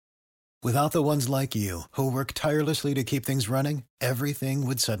Without the ones like you, who work tirelessly to keep things running, everything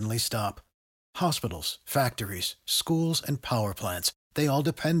would suddenly stop. Hospitals, factories, schools, and power plants, they all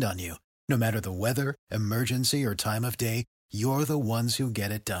depend on you. No matter the weather, emergency, or time of day, you're the ones who get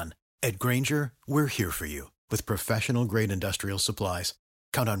it done. At Grainger, we're here for you with professional-grade industrial supplies.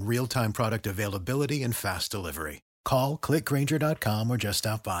 Count on real-time product availability and fast delivery. Call, clickgrainger.com, or just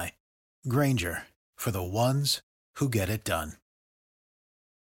stop by. Grainger, for the ones who get it done.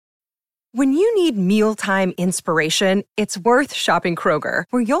 When you need mealtime inspiration, it's worth shopping Kroger,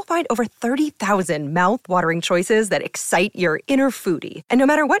 where you'll find over 30,000 mouth-watering choices that excite your inner foodie. And no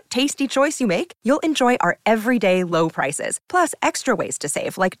matter what tasty choice you make, you'll enjoy our everyday low prices, plus extra ways to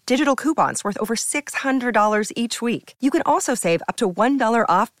save, like digital coupons worth over $600 each week. You can also save up to $1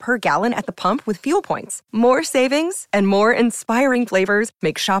 off per gallon at the pump with fuel points. More savings and more inspiring flavors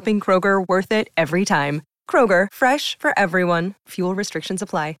make shopping Kroger worth it every time. Kroger, fresh for everyone. Fuel restrictions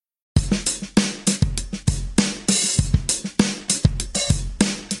apply.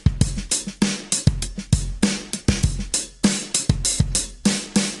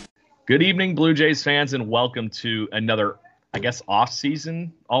 Good evening, Blue Jays fans, and welcome to another,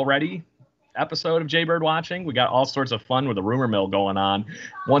 off-season already episode of Jaybird Watching. We got all sorts of fun with the rumor mill going on.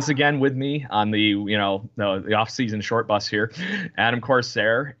 Once again, with me on the off-season short bus here, Adam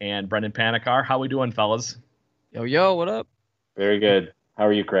Corsair and Brendan Panikar. How we doing, fellas? Yo, what up? Very good. How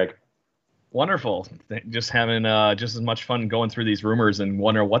are you, Craig? Wonderful. Just having just as much fun going through these rumors and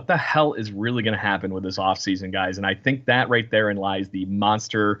wonder what the hell is really going to happen with this offseason, guys. And I think that right therein lies the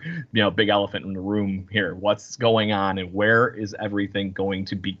monster, big elephant in the room here. What's going on and where is everything going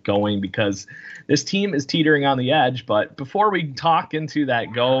to be going? Because this team is teetering on the edge. But before we talk into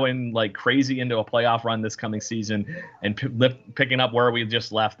that, going like crazy into a playoff run this coming season and picking up where we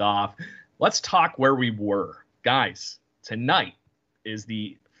just left off, let's talk where we were. Guys, tonight is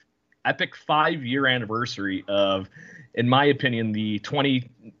the epic 5-year anniversary of, in my opinion, the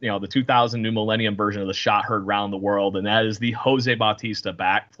 2000 New Millennium version of the shot heard round the world, and that is the Jose Bautista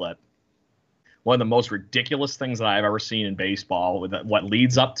backflip. One of the most ridiculous things that I've ever seen in baseball, with what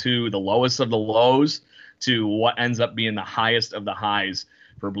leads up to the lowest of the lows to what ends up being the highest of the highs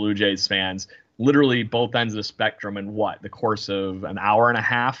for Blue Jays fans. Literally both ends of the spectrum in the course of an hour and a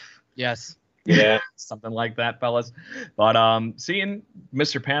half? Yes. Yeah, something like that, fellas. But seeing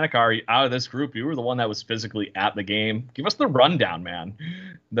Mr. Panikar out of this group, you were the one that was physically at the game. Give us the rundown, man.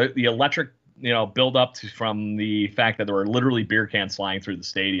 The electric, build up from the fact that there were literally beer cans flying through the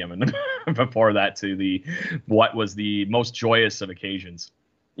stadium, and before that to what was the most joyous of occasions.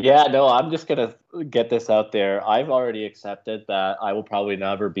 Yeah, no, I'm just gonna get this out there. I've already accepted that I will probably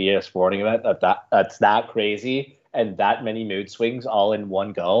never be at a sporting event that's that crazy and that many mood swings all in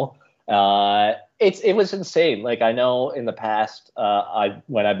one go. It was insane. Like, I know in the past,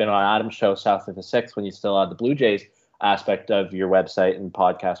 when I've been on Adam's show, South of the Sixth, when you still had the Blue Jays aspect of your website and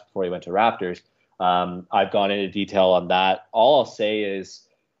podcast before you went to Raptors, I've gone into detail on that. All I'll say is,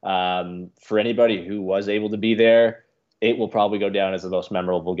 for anybody who was able to be there, it will probably go down as the most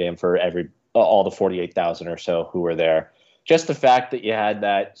memorable game for all the 48,000 or so who were there. Just the fact that you had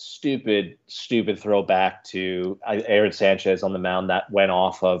that stupid throwback to Aaron Sanchez on the mound that went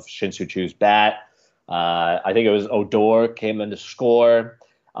off of Shin-Soo Choo's bat. I think it was Odor came in to score,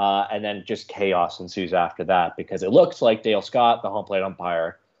 and then just chaos ensues after that because it looks like Dale Scott, the home plate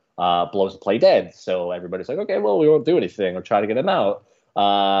umpire, blows the play dead. So everybody's like, okay, well, we won't do anything or try to get him out.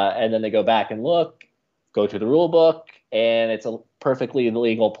 And then they go back and go to the rule book, and it's a perfectly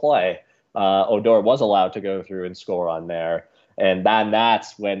legal play. Odor was allowed to go through and score on there. And then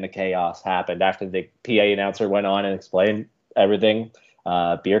that's when the chaos happened. After the PA announcer went on and explained everything,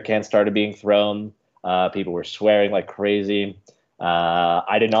 beer cans started being thrown. People were swearing like crazy.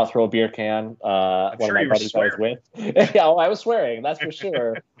 I did not throw a beer can. One of my buddies I was with. Yeah, I was swearing, that's for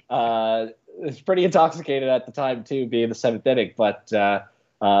sure. I was pretty intoxicated at the time, too, being the seventh inning. But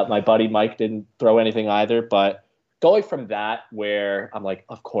my buddy Mike didn't throw anything either. But going from that, where I'm like,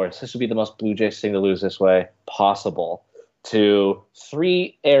 of course, this would be the most Blue Jays thing to lose this way possible, to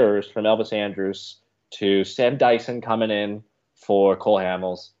 3 errors from Elvis Andrus, to Sam Dyson coming in for Cole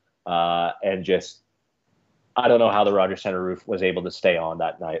Hamels, and just, I don't know how the Rogers Center roof was able to stay on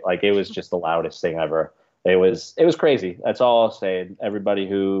that night. Like, it was just the loudest thing ever. It was crazy. That's all I'll say. Everybody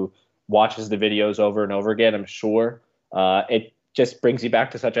who watches the videos over and over again, I'm sure, it just brings you back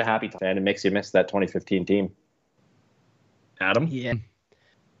to such a happy time, and it makes you miss that 2015 team. Adam? Yeah.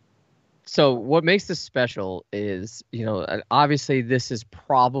 So what makes this special is, obviously this is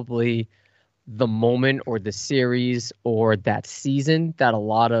probably the moment or the series or that season that a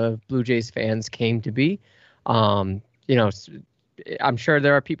lot of Blue Jays fans came to be. I'm sure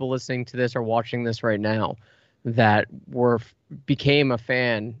there are people listening to this or watching this right now that became a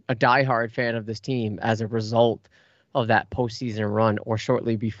diehard fan of this team as a result of that postseason run, or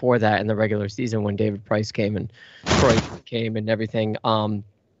shortly before that in the regular season when David Price came and Troy came and everything.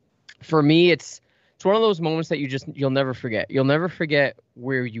 For me, it's one of those moments that you'll never forget. You'll never forget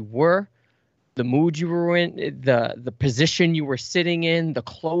where you were, the mood you were in, the position you were sitting in, the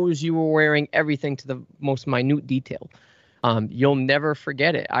clothes you were wearing, everything to the most minute detail. You'll never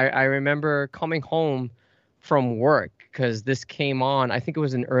forget it. I remember coming home from work because this came on. I think it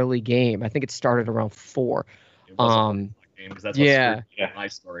was an early game. I think it started around 4. It wasn't game because that's what my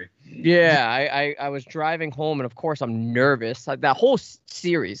story. Yeah, I was driving home, and of course I'm nervous. That whole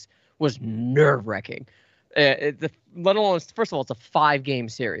series was nerve-wracking. Let alone, first of all, it's a 5-game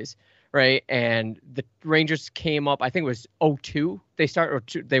series, right? And the Rangers came up, I think it was 0-2.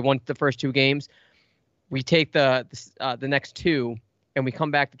 They won the first 2 games. We take the next 2, and we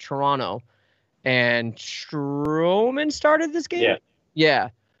come back to Toronto, and Stroman started this game. Yeah.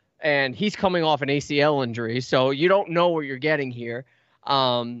 And he's coming off an ACL injury, so you don't know what you're getting here.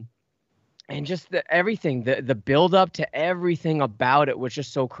 And just everything, the build up to everything about it was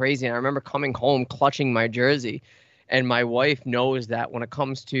just so crazy. And I remember coming home clutching my jersey, and my wife knows that when it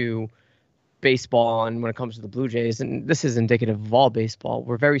comes to baseball and when it comes to the Blue Jays, and this is indicative of all baseball,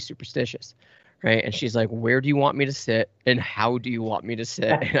 we're very superstitious, right? And she's like, where do you want me to sit and how do you want me to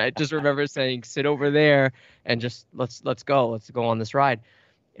sit? And I just remember saying, sit over there and just let's go on this ride.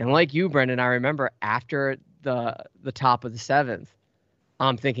 And like you, Brendan, I remember after the top of the 7th,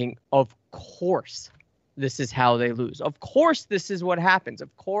 I'm thinking, of course, this is how they lose. Of course, this is what happens.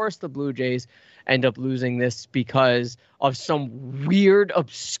 Of course, the Blue Jays end up losing this because of some weird,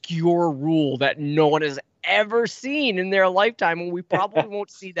 obscure rule that no one has ever seen in their lifetime, and we probably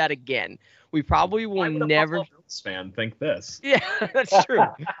won't see that again. We probably will never. Buffalo Bills fan think this. Yeah, that's true.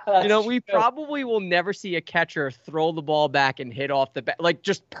 We probably will never see a catcher throw the ball back and hit off the bat, like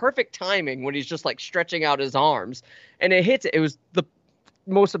just perfect timing when he's just like stretching out his arms and it hits it. It was the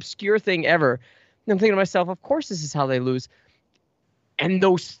most obscure thing ever. And I'm thinking to myself, of course this is how they lose. And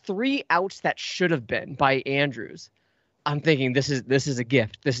those 3 outs that should have been by Andrews, I'm thinking this is a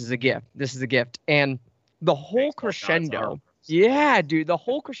gift. This is a gift. This is a gift. And the whole crescendo. Yeah, dude, the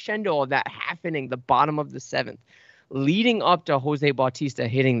whole crescendo of that half inning, the bottom of the 7th, leading up to Jose Bautista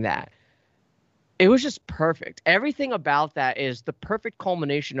hitting that, it was just perfect. Everything about that is the perfect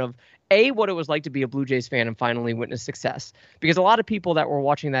culmination of, what it was like to be a Blue Jays fan and finally witness success. Because a lot of people that were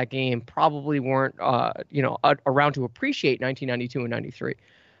watching that game probably weren't, around to appreciate 1992 and 93.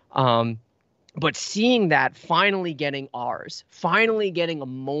 But seeing that finally getting ours, finally getting a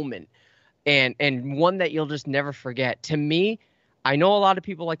moment, and one that you'll just never forget. To me, I know a lot of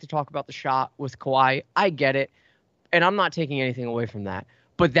people like to talk about the shot with Kawhi. I get it, and I'm not taking anything away from that.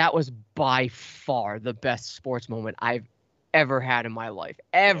 But that was by far the best sports moment I've ever had in my life.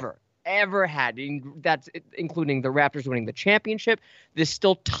 Ever had. That's including the Raptors winning the championship. This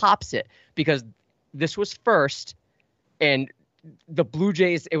still tops it because this was first, and the Blue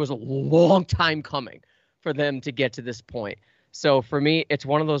Jays, it was a long time coming for them to get to this point. So for me, it's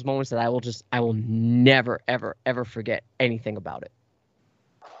one of those moments that I will never, ever, ever forget anything about it.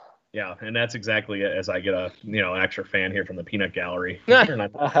 Yeah, and that's exactly it, as I get an extra fan here from the peanut gallery.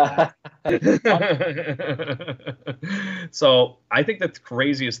 So I think the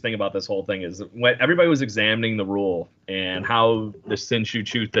craziest thing about this whole thing is when everybody was examining the rule and how the Sin Shu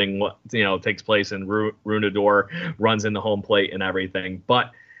Chu thing, takes place and Runador runs in the home plate and everything.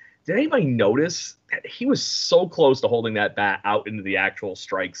 But did anybody notice that he was so close to holding that bat out into the actual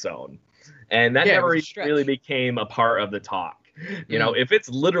strike zone? And that never really became a part of the talk. If it's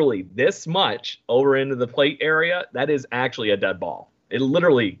literally this much over into the plate area, that is actually a dead ball.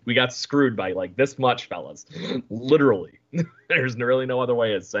 We got screwed by like this much, fellas. Literally. There's really no other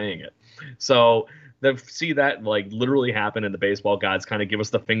way of saying it. So to see that like literally happen, and the baseball gods kind of give us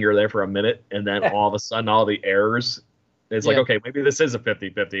the finger there for a minute, and then all of a sudden all the errors, it's like, okay, maybe this is a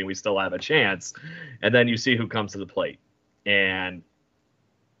 50-50 and we still have a chance. And then you see who comes to the plate. And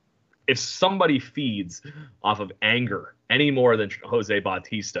if somebody feeds off of anger any more than Jose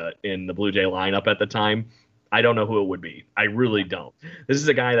Bautista in the Blue Jay lineup at the time, I don't know who it would be. I really don't. This is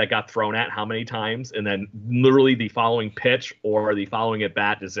a guy that got thrown at how many times, and then literally the following pitch or the following at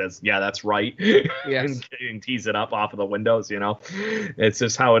bat just says, yeah, that's right. Yes. and tease it up off of the windows, It's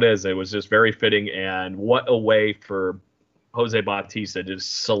just how it is. It was just very fitting, and what a way for Jose Bautista to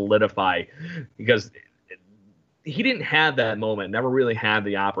solidify, because he didn't have that moment, never really had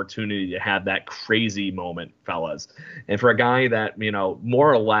the opportunity to have that crazy moment, fellas. And for a guy that,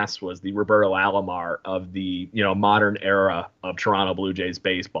 more or less was the Roberto Alomar of the, modern era of Toronto Blue Jays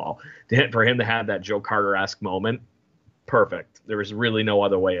baseball, for him to have that Joe Carter-esque moment, perfect. There was really no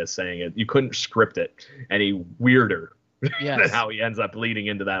other way of saying it. You couldn't script it any weirder than how he ends up leading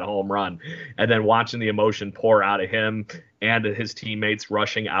into that home run. And then watching the emotion pour out of him and his teammates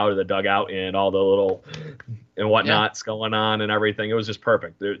rushing out of the dugout and all the little and whatnots going on and everything. It was just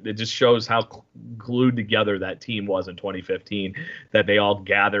perfect. It just shows how glued together that team was in 2015, that they all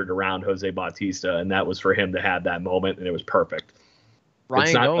gathered around Jose Bautista, and that was for him to have that moment, and it was perfect.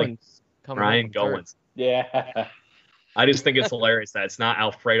 Ryan Goins. Yeah. I just think it's hilarious that it's not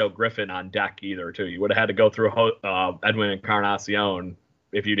Alfredo Griffin on deck either, too. You would have had to go through Edwin Encarnacion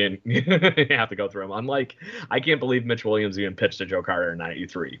if you didn't have to go through him. Unlike, I can't believe Mitch Williams even pitched to Joe Carter in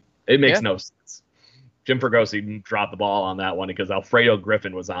 93. It makes no sense. Jim Fregosi dropped the ball on that one because Alfredo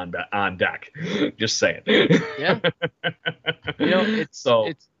Griffin was on deck. Just saying. Yeah. It's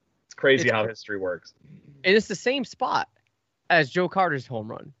crazy how history works. And it's the same spot as Joe Carter's home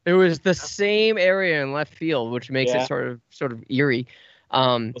run. It was the same area in left field, which makes it sort of eerie.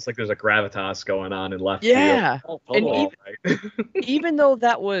 Looks like there's a gravitas going on in left field. Yeah. Even though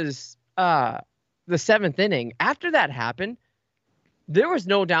that was the seventh inning, after that happened, there was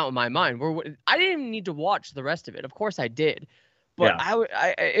no doubt in my mind. I didn't even need to watch the rest of it. Of course I did. But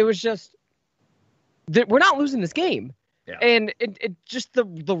it was just, we're not losing this game. Yeah. And it just the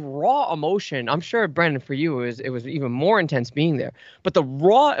raw emotion. I'm sure, Brendan, for you, it was even more intense being there. But the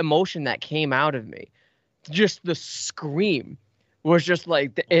raw emotion that came out of me, just the scream, was just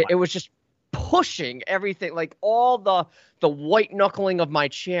like it was just pushing everything, like all the white knuckling of my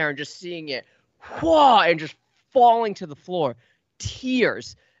chair and just seeing it, and just falling to the floor,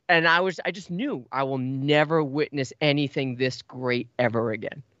 tears. And I just knew I will never witness anything this great ever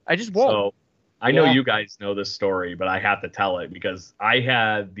again. I just won't. So, I know you guys know this story, but I have to tell it because I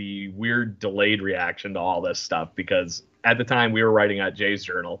had the weird delayed reaction to all this stuff because at the time we were writing at Jay's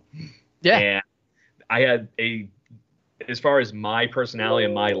Journal. Yeah. And I had as far as my personality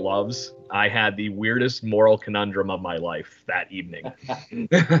and my loves, I had the weirdest moral conundrum of my life that evening.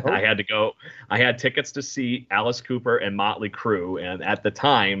 I had tickets to see Alice Cooper and Motley Crue. And at the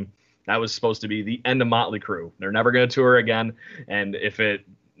time, that was supposed to be the end of Motley Crue. They're never going to tour again. And if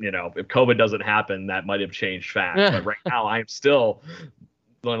COVID doesn't happen, that might have changed facts. But right now, I'm still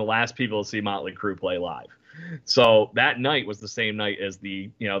one of the last people to see Motley Crue play live. So that night was the same night as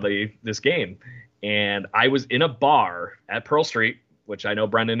this game. And I was in a bar at Pearl Street, which I know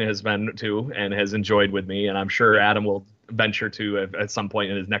Brendan has been to and has enjoyed with me. And I'm sure Adam will venture to at some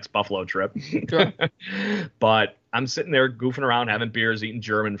point in his next Buffalo trip. Sure. But I'm sitting there goofing around, having beers, eating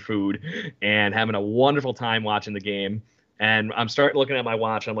German food, and having a wonderful time watching the game. And I'm starting looking at my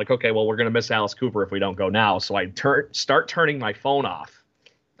watch. I'm like, okay, well, we're going to miss Alice Cooper if we don't go now. So I start turning my phone off.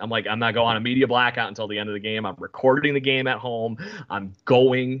 I'm like, I'm not going on a media blackout until the end of the game. I'm recording the game at home. I'm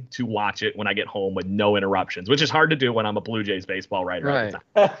going to watch it when I get home with no interruptions, which is hard to do when I'm a Blue Jays baseball writer at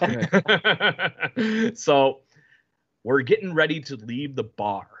the time. So we're getting ready to leave the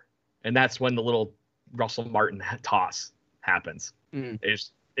bar. And that's when the little Russell Martin toss happens.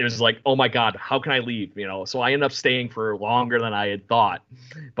 It was like, oh my God, how can I leave? So I ended up staying for longer than I had thought,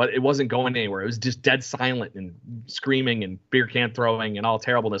 but it wasn't going anywhere. It was just dead silent and screaming and beer can throwing and all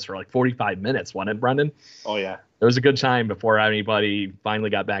terribleness for like 45 minutes, wasn't it, Brendan? Oh yeah. It was a good time before anybody finally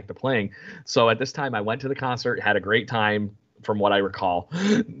got back to playing. So at this time I went to the concert, had a great time from what I recall.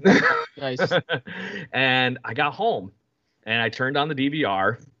 Nice. And I got home and I turned on the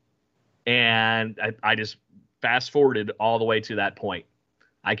DVR and I just fast forwarded all the way to that point.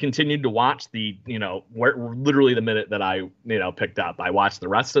 I continued to watch literally the minute that I, picked up. I watched the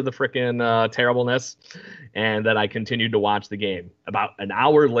rest of the frickin' terribleness, and then I continued to watch the game. About an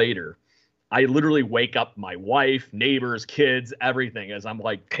hour later, I literally wake up my wife, neighbors, kids, everything as I'm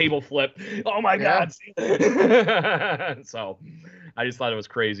like cable flip. Oh my God. So I just thought it was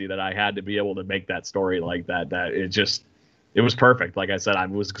crazy that I had to be able to make that story like that. That it was perfect. Like I said, I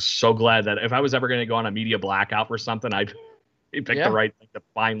was so glad that if I was ever going to go on a media blackout for something, he picked the right thing to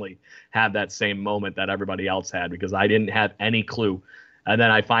finally have that same moment that everybody else had because I didn't have any clue. And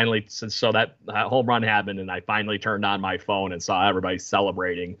then I finally, so that home run happened and I finally turned on my phone and saw everybody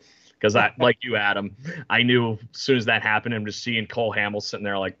celebrating because like you, Adam, I knew as soon as that happened, I'm just seeing Cole Hamels sitting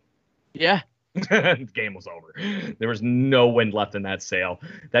there like, the game was over. There was no wind left in that sail.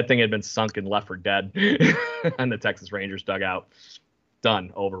 That thing had been sunk and left for dead. And the Texas Rangers dugout,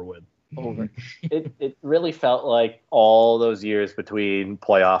 done, over with. Over. It really felt like all those years between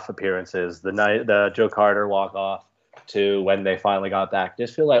playoff appearances, the night the Joe Carter walk off to when they finally got back,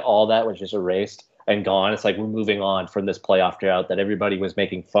 just feel like all that was just erased and gone. It's like we're moving on from this playoff drought that everybody was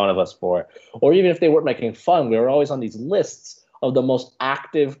making fun of us for. Or even if they weren't making fun, we were always on these lists of the most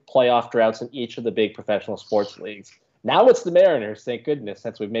active playoff droughts in each of the big professional sports leagues. Now it's the Mariners, thank goodness,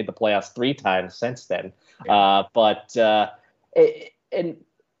 since we've made the playoffs 3 times since then. Yeah. And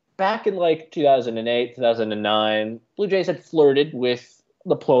back in like 2008, 2009, Blue Jays had flirted with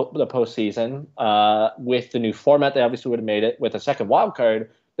the postseason with the new format. They obviously would have made it with a second wild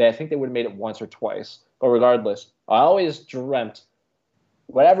card. I think they would have made it once or twice. But regardless, I always dreamt,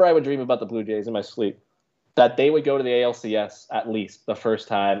 whatever I would dream about the Blue Jays in my sleep, that they would go to the ALCS at least the first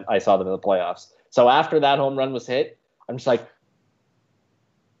time I saw them in the playoffs. So after that home run was hit, I'm just like,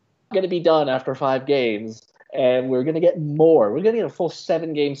 going to be done after 5 games, and we're going to get more. We're going to get a full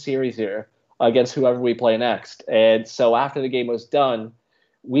 7-game series here against whoever we play next. And so after the game was done,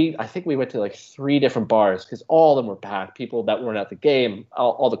 I think we went to like 3 different bars because all of them were packed. People that weren't at the game,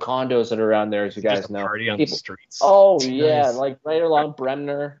 all the condos that are around there, as you guys know. Party on people, the streets. Oh yeah, nice. Like right along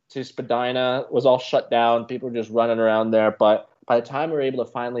Bremner to Spadina was all shut down. People were just running around there. But by the time we were able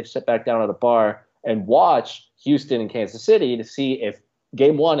to finally sit back down at a bar and watch Houston and Kansas City to see if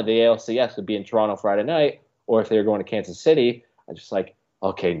Game 1 of the ALCS would be in Toronto Friday night or if they were going to Kansas City, I just like,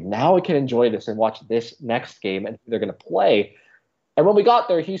 okay, now I can enjoy this and watch this next game and they're going to play. And when we got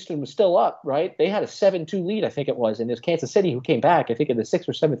there, Houston was still up, right? They had a 7-2 lead, I think it was, and it was Kansas City who came back, I think, in the 6th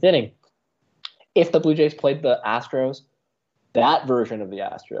or 7th inning. If the Blue Jays played the Astros, that version of the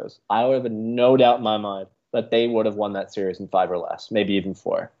Astros, I would have no doubt in my mind that they would have won that series in 5 or less, maybe even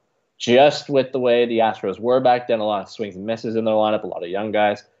 4. Just with the way the Astros were back then, a lot of swings and misses in their lineup, a lot of young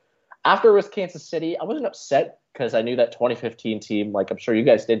guys. After it was Kansas City, I wasn't upset because I knew that 2015 team, like I'm sure you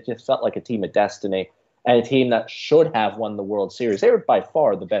guys did, just felt like a team of destiny. And a team that should have won the World Series. They were by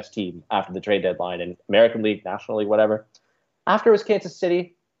far the best team after the trade deadline in American League, National League, whatever. After it was Kansas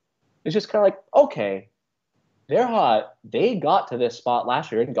City, it's just kind of like, okay, they're hot. They got to this spot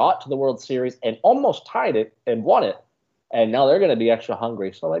last year and got to the World Series and almost tied it and won it. And now they're going to be extra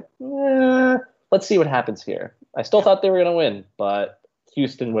hungry. So like, let's see what happens here. I still thought they were going to win, but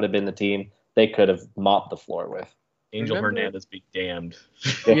Houston would have been the team they could have mopped the floor with. Angel Hernandez be damned.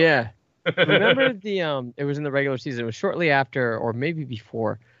 Yeah. Remember it was in the regular season. It was shortly after, or maybe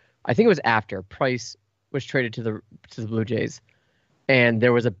before. I think it was after Price was traded to the Blue Jays, and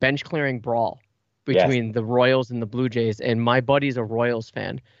there was a bench clearing brawl between the Royals and the Blue Jays. And my buddy's a Royals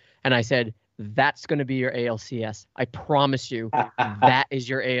fan, and I said, "That's going to be your ALCS. I promise you, that is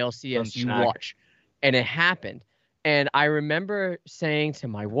your ALCS. You watch." And it happened. And I remember saying to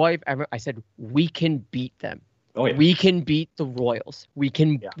my wife, I said, "We can beat them. Oh, yeah. We can beat the Royals. We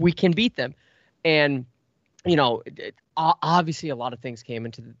can beat them." And, you know, obviously a lot of things came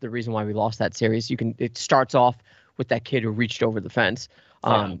into the reason why we lost that series. It starts off with that kid who reached over the fence.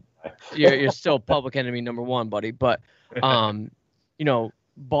 You're still public enemy number 1, buddy. But, you know,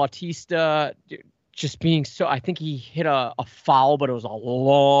 Bautista just being so, I think he hit a foul, but it was a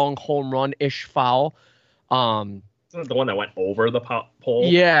long home run-ish foul. Isn't it the one that went over the pole?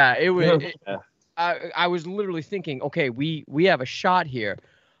 Yeah, it was. I was literally thinking, okay, we have a shot here.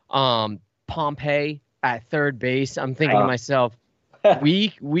 Pompey at third base. I'm thinking to myself, we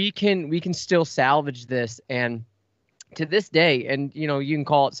can still salvage this. And to this day, and you know, you can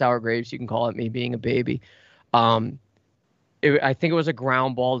call it sour grapes, you can call it me being a baby. I think it was a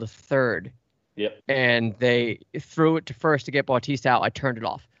ground ball to third. Yep. And they threw it to first to get Bautista out. I turned it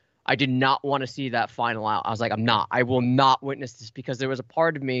off. I did not want to see that final out. I was like, I will not witness this, because there was a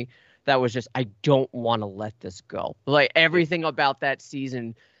part of me that was just, I don't want to let this go. Like everything about that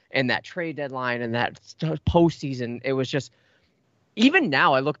season and that trade deadline and that postseason, it was just, even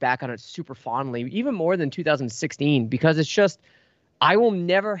now I look back on it super fondly, even more than 2016, because it's just, I will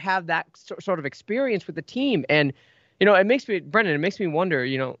never have that sort of experience with the team. And, you know, it makes me wonder,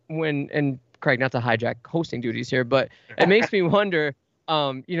 you know, and Craig, not to hijack hosting duties here, but it makes me wonder,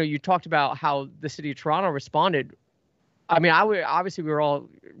 you know, you talked about how the city of Toronto responded. I mean, obviously we were all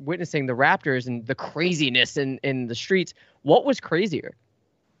witnessing the Raptors and the craziness in the streets. What was crazier?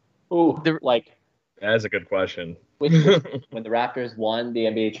 Ooh, that is a good question. When the Raptors won the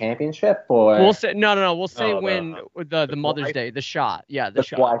NBA championship, or we'll say no. We'll say the Mother's Day, the shot. Yeah, the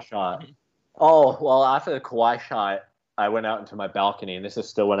shot. Kawhi shot. Oh well, after the Kawhi shot, I went out into my balcony, and this is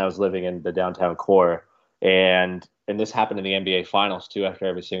still when I was living in the downtown core, and this happened in the NBA Finals too. After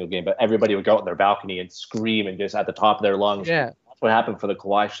every single game, but everybody would go out on their balcony and scream and just at the top of their lungs. Yeah, that's what happened for the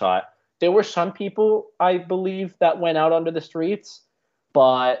Kawhi shot. There were some people, I believe, that went out onto the streets,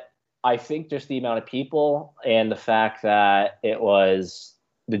 but I think just the amount of people and the fact that it was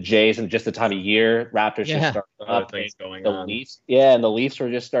the Jays and just the time of year, Raptors just starting up. Things going the on. Leafs, and the Leafs were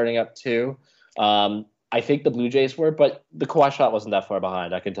just starting up too. I think the Blue Jays were, but the Kawhi shot wasn't that far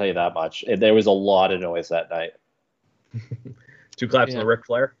behind. I can tell you that much. There was a lot of noise that night. 2 claps on the Ric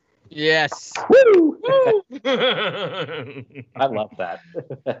Flair. Yes. Woo! Woo! I love that.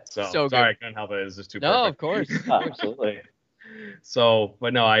 So good. sorry, I couldn't help it. It's just too No, perfect. of course. Absolutely. So,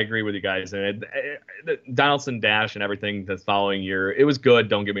 but no, I agree with you guys. And the Donaldson dash and everything the following year, it was good.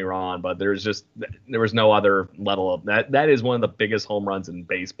 Don't get me wrong, but there was no other level of that. That is one of the biggest home runs in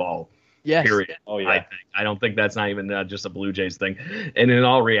baseball. Yes. Period. Oh yeah. I don't think that's not even just a Blue Jays thing. And in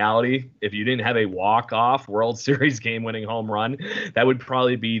all reality, if you didn't have a walk-off World Series game-winning home run, that would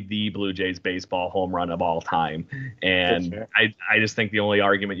probably be the Blue Jays baseball home run of all time. And Sure. I just think the only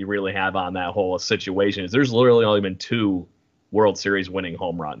argument you really have on that whole situation is there's literally only been 2 World Series winning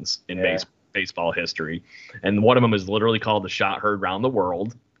home runs in baseball history. And one of them is literally called the shot heard round the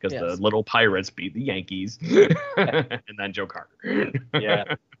world because the little Pirates beat the Yankees and then Joe Carter. Yeah.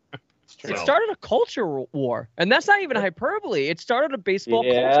 It started a culture war, and that's not even hyperbole. It started a baseball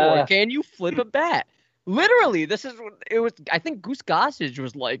culture war. Can you flip a bat? Literally, this is what it was. I think Goose Gossage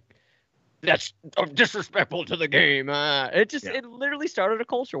was like, "That's disrespectful to the game." It literally started a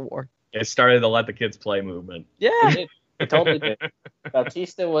culture war. It started the let the kids play movement. Yeah, It totally did.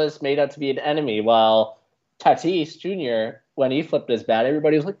 Bautista was made out to be an enemy, while Tatis Jr., when he flipped his bat,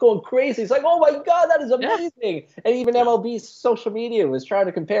 everybody was like going crazy. It's like, oh my God, that is amazing. Yeah. And even MLB's social media was trying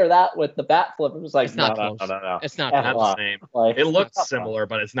to compare that with the bat flip. It was like, it's not close. No. It's not the same. Like, it looks similar,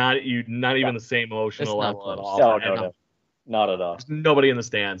 but it's not even the same emotional level at all. No. Not at all. There's nobody in the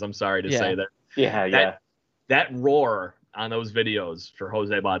stands. I'm sorry to say that. Yeah. That roar on those videos for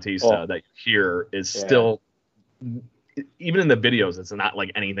Jose Bautista that you hear is still, even in the videos, it's not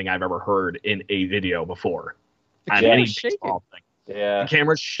like anything I've ever heard in a video before. On any baseball thing. Yeah. The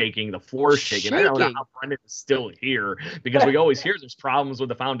camera's shaking, the floor's shaking. I don't know how Brendan is still here because we always hear there's problems with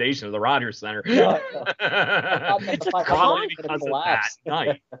the foundation of the Rogers Center. It's a concrete because of that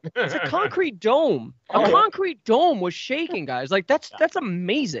night. It's a concrete dome. A concrete dome was shaking, guys. Like that's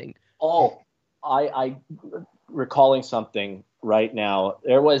amazing. Oh, I recalling something right now.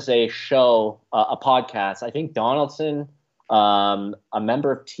 There was a show, a podcast. I think Donaldson, a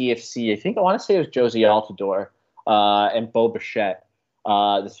member of TFC. I want to say it was Josie Altidore. And Bo Bichette.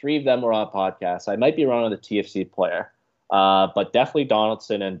 The 3 of them were on a podcast. I might be wrong on the TFC player, but definitely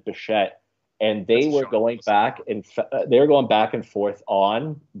Donaldson and Bichette. And they were going back and forth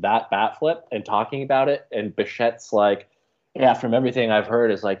on that bat flip and talking about it. And Bichette's like, yeah, from everything I've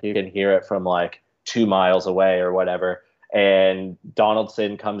heard, is like you can hear it from like 2 miles away or whatever. And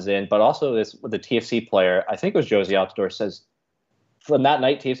Donaldson comes in, but also the TFC player, I think it was Josie Altidore, says from that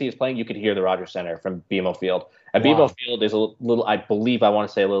night TFC is playing, you could hear the Rogers Center from BMO Field. And BMO Field is a little, I believe, I want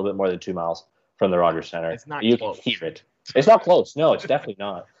to say a little bit more than 2 miles from the Rogers Center. It's not you close. Can hear it. It's not close. No, it's definitely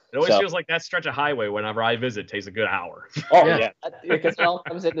not. It always feels like that stretch of highway whenever I visit takes a good hour. Oh, yeah. Because it all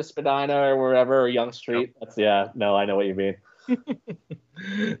comes into Spadina or wherever, or Young Street. Yep. I know what you mean.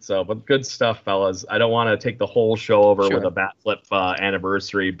 So, but good stuff, fellas. I don't want to take the whole show over with a bat flip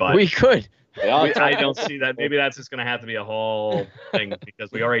anniversary, but we could. I don't see that. Maybe that's just going to have to be a whole thing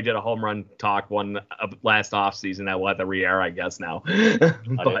because we already did a home run talk one last offseason that we'll have to re-air, I guess, now.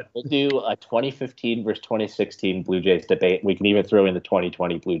 But we'll do a 2015 versus 2016 Blue Jays debate. We can even throw in the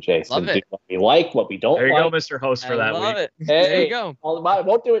 2020 Blue Jays. Love it. What we like, what we don't like. There you go, Mr. Host, for that week. It. Hey, there you go. I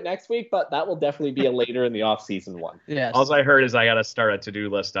won't do it next week, but that will definitely be a later in the off-season one. Yes. All I heard is I got to start a to-do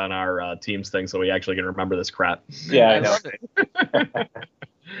list on our Teams thing so we actually can remember this crap. Yeah, I know. love it.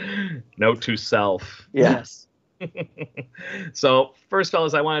 Note to self. Yes. So, first,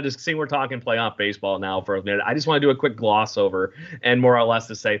 fellas, I wanted to see we're talking playoff baseball now for a minute. I just want to do a quick gloss over and more or less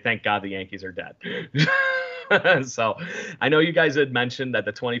to say, thank God the Yankees are dead. So, I know you guys had mentioned that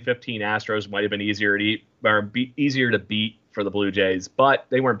the 2015 Astros might have been easier to beat for the Blue Jays, but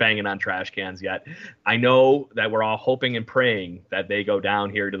they weren't banging on trash cans yet. I know that we're all hoping and praying that they go down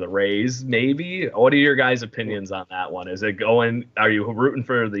here to the Rays, maybe. What are your guys' opinions on that one? Are you rooting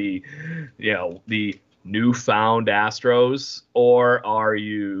for the newfound Astros, or are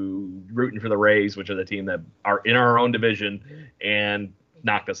you rooting for the Rays, which are the team that are in our own division and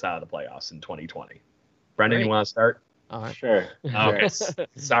knocked us out of the playoffs in 2020? Brendan, you want to start? Sure. Okay.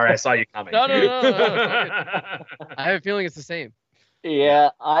 Sorry, I saw you coming. No. I have a feeling it's the same.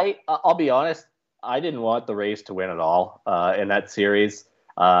 Yeah, I'll be honest. I didn't want the Rays to win at all in that series.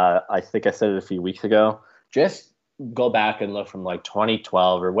 I think I said it a few weeks ago. Just go back and look from like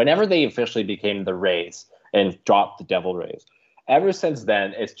 2012 or whenever they officially became the Rays and dropped the Devil Rays. Ever since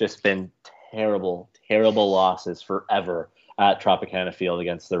then, it's just been terrible, terrible losses forever at Tropicana Field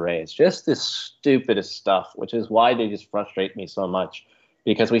against the Rays. Just the stupidest stuff, which is why they just frustrate me so much.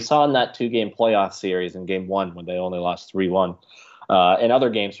 Because we saw in that 2-game playoff series in Game 1 when they only lost 3-1, in other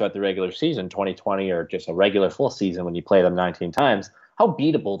games throughout the regular season, 2020 or just a regular full season when you play them 19 times, how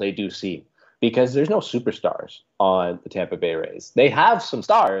beatable they do seem. Because there's no superstars on the Tampa Bay Rays. They have some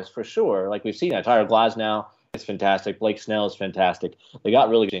stars for sure. Like we've seen, Tyler Glasnow is fantastic. Blake Snell is fantastic. They got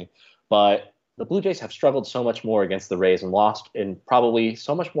really good. But the Blue Jays have struggled so much more against the Rays and lost in probably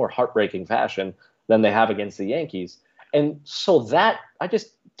so much more heartbreaking fashion than they have against the Yankees. And so that, I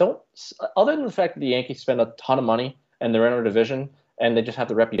just don't, other than the fact that the Yankees spend a ton of money and they're in our division and they just have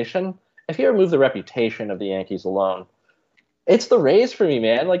the reputation, if you remove the reputation of the Yankees alone, it's the Rays for me,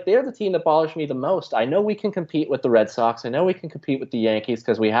 man. Like, they're the team that bothers me the most. I know we can compete with the Red Sox. I know we can compete with the Yankees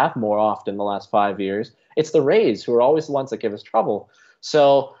because we have more often the last 5 years. It's the Rays who are always the ones that give us trouble.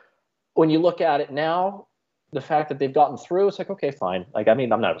 So when you look at it now, the fact that they've gotten through, it's like, okay, fine. Like, I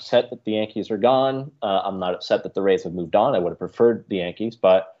mean, I'm not upset that the Yankees are gone. I'm not upset that the Rays have moved on. I would have preferred the Yankees,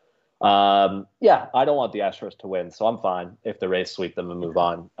 but yeah, I don't want the Astros to win, so I'm fine if the Rays sweep them and move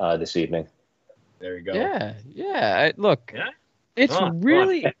on this evening. There you go. Yeah. Look, it's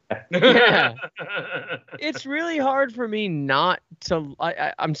really, it's really hard for me not to.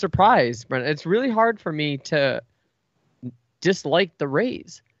 I'm surprised, Brent. It's really hard for me to dislike the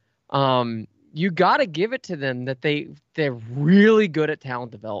Rays. You got to give it to them that they're really good at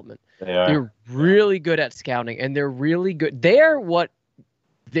talent development. They're really good at scouting, and they're really good. They're what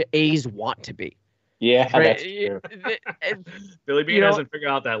the A's want to be. Yeah, right? that's true. Billy Beane hasn't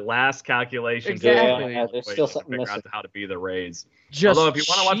figured out that last calculation. Exactly. Yeah, there's still something to figure missing. out how to be the Rays. Just although if you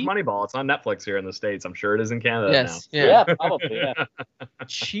want to watch Moneyball, it's on Netflix here in the States. I'm sure it is in Canada yes, now. Yeah, probably. Yeah.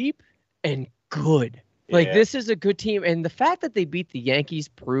 Cheap and good. Like, this is a good team, and the fact that they beat the Yankees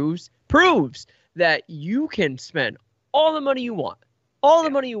proves that you can spend all the money you want,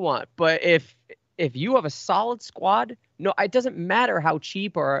 But if you have a solid squad, no, it doesn't matter how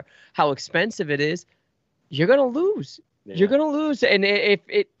cheap or how expensive it is, you're gonna lose. Yeah. You're gonna lose, and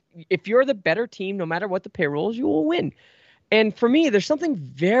if you're the better team, no matter what the payroll is, you will win. And for me, there's something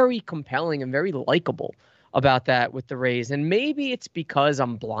very compelling and very likable about that with the Rays. And maybe it's because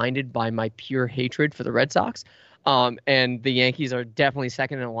I'm blinded by my pure hatred for the Red Sox. And the Yankees are definitely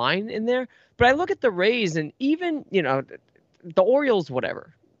second in line in there. But I look at the Rays and even, the Orioles,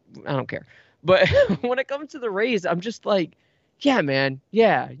 whatever. I don't care. But when it comes to the Rays, I'm just like, yeah, man.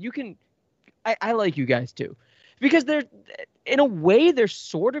 Yeah, you can. I like you guys too. Because they're, in a way, they're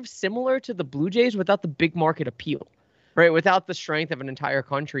sort of similar to the Blue Jays without the big market appeal. Right, without the strength of an entire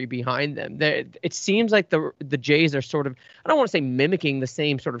country behind them. It seems like the Jays are sort of, I don't want to say mimicking the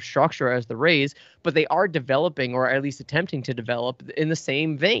same sort of structure as the Rays, but they are developing, or at least attempting to develop, in the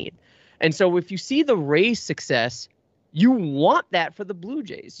same vein. And so if you see the Rays' success, you want that for the Blue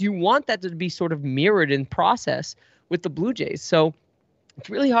Jays. You want that to be sort of mirrored in process with the Blue Jays. So it's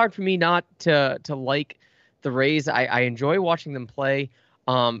really hard for me not to like the Rays. I enjoy watching them play.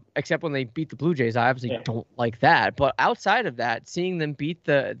 Except when they beat the Blue Jays, I obviously don't like that. But outside of that, seeing them beat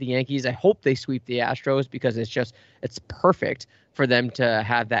the Yankees, I hope they sweep the Astros because it's perfect for them to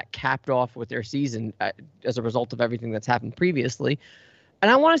have that capped off with their season as a result of everything that's happened previously. And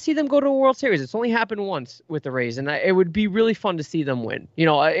I want to see them go to a World Series. It's only happened once with the Rays, and it would be really fun to see them win.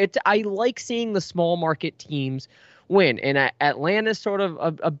 I like seeing the small market teams win. And Atlanta's sort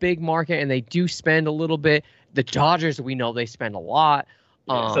of a big market, and they do spend a little bit. The Dodgers, we know they spend a lot.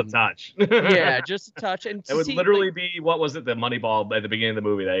 Just a touch. Yeah, just a touch. And it would literally be, what was it, the Moneyball at the beginning of the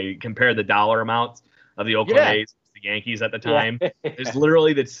movie? They compared the dollar amounts of the Oakland A's to the Yankees at the time. Yeah. It's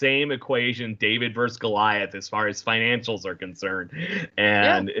literally the same equation, David versus Goliath, as far as financials are concerned.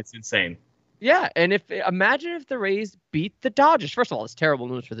 And it's insane. Yeah, and imagine if the Rays beat the Dodgers. First of all, it's terrible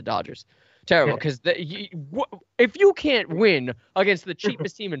news for the Dodgers. Terrible, because if you can't win against the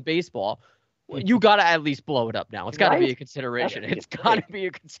cheapest team in baseball, you got to at least blow it up now. It's got to be a consideration. It's got to be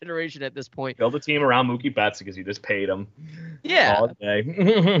a consideration at this point. Build a team around Mookie Betts because you just paid him. Yeah. All day.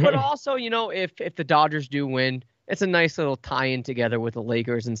 But also, if the Dodgers do win, it's a nice little tie-in together with the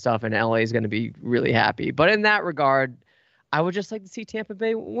Lakers and stuff, and LA is going to be really happy. But in that regard, I would just like to see Tampa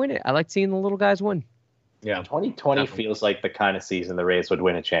Bay win it. I like seeing the little guys win. Yeah. 2020 feels like the kind of season the Rays would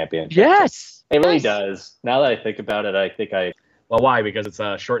win a championship. Yes. It really does. Now that I think about it, I think Well, why? Because it's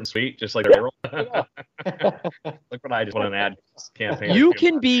short and sweet, just like the payroll. Look what I just want an ad campaign. You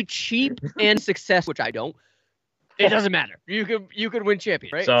can be cheap and successful, which I don't. It doesn't matter. You could win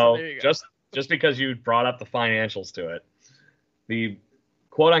champions, right? So there you go. just because you brought up the financials to it, the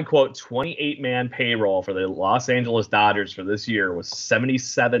quote unquote 28-man payroll for the Los Angeles Dodgers for this year was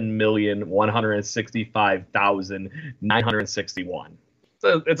 77,165,961.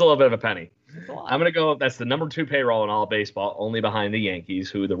 So it's a little bit of a penny. I'm going to go, that's the number 2 payroll in all baseball, only behind the Yankees,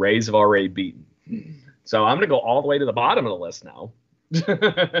 who the Rays have already beaten. So I'm going to go all the way to the bottom of the list now.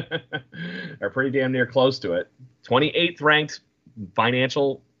 Are pretty damn near close to it. 28th ranked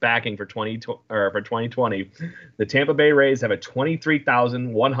financial backing for 2020. The Tampa Bay Rays have a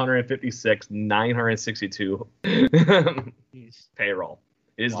 23,156,962 payroll.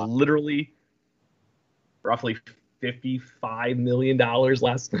 It is literally roughly $55 million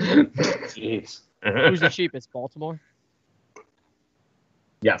less. Jeez. Who's the cheapest? Baltimore?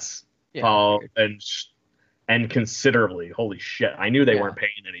 Yes. Yeah, and considerably. Holy shit. I knew they weren't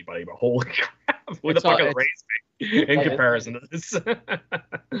paying anybody, but holy crap. What the fuck are the Rays paying in comparison to this?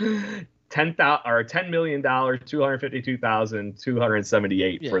 $10 million,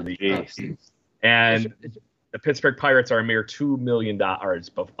 $252,278 for the A's. And the Pittsburgh Pirates are a mere $2 million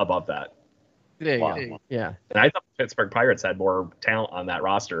above that. There you go. Yeah. And I thought the Pittsburgh Pirates had more talent on that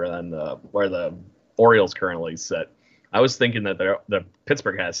roster than where the Orioles currently sit. I was thinking that the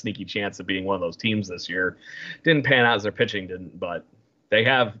Pittsburgh had a sneaky chance of being one of those teams this year. Didn't pan out as their pitching didn't, but they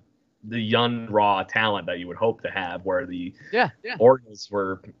have the young, raw talent that you would hope to have, where the Orioles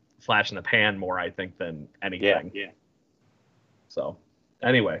were flash in the pan more, I think, than anything. Yeah. So,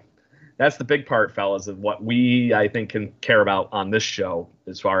 anyway, that's the big part, fellas, of what we, I think, can care about on this show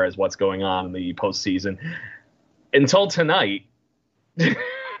as far as what's going on in the postseason. Until tonight,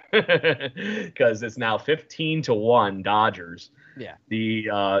 because it's now 15-1 Dodgers. Yeah. The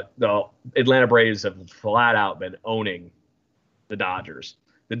Atlanta Braves have flat out been owning the Dodgers.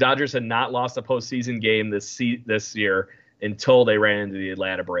 The Dodgers had not lost a postseason game this year until they ran into the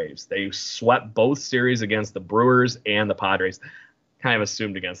Atlanta Braves. They swept both series against the Brewers and the Padres. Kind of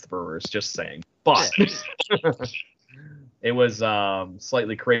assumed against the Brewers, just saying. But it was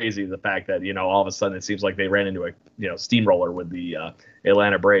slightly crazy, the fact that, all of a sudden it seems like they ran into a steamroller with the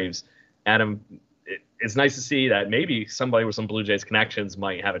Atlanta Braves. Adam, it's nice to see that maybe somebody with some Blue Jays connections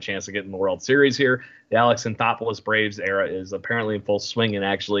might have a chance to get in the World Series here. The Alex Anthopoulos Braves era is apparently in full swing, and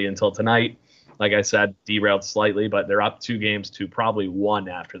actually until tonight, like I said, derailed slightly, but they're up 2 games to probably 1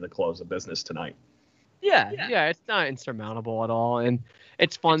 after the close of business tonight. Yeah, it's not insurmountable at all, and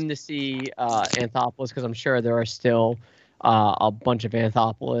it's fun to see Anthopoulos, because I'm sure there are still a bunch of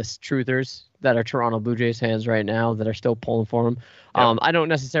Anthopoulos truthers that are Toronto Blue Jays fans right now that are still pulling for him. Yep. I don't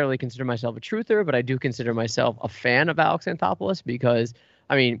necessarily consider myself a truther, but I do consider myself a fan of Alex Anthopoulos because,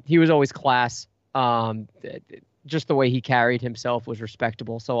 he was always class. Just the way he carried himself was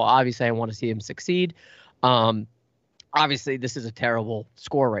respectable. So obviously I want to see him succeed. Obviously, this is a terrible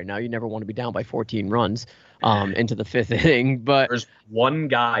score right now. You never want to be down by 14 runs into the 5th inning. But there's one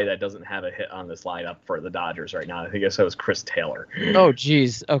guy that doesn't have a hit on this lineup for the Dodgers right now. I think it was Chris Taylor. Oh,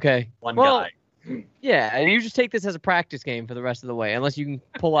 geez. Okay. One guy. Yeah, and you just take this as a practice game for the rest of the way, unless you can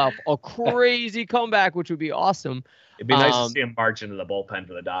pull out a crazy comeback, which would be awesome. It'd be nice to see him march into the bullpen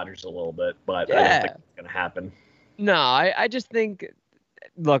for the Dodgers a little bit, but I don't think it's going to happen. No, I just think,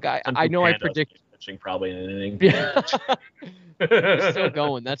 look, I know I predict. Probably in an inning. Yeah. Still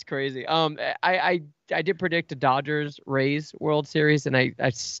going. That's crazy. I did predict a Dodgers-Rays World Series, and I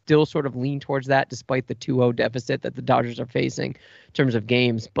still sort of lean towards that despite the 2-0 deficit that the Dodgers are facing in terms of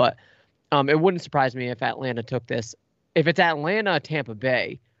games. But it wouldn't surprise me if Atlanta took this. If it's Atlanta, Tampa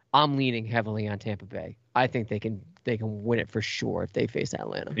Bay, I'm leaning heavily on Tampa Bay. I think they can win it for sure if they face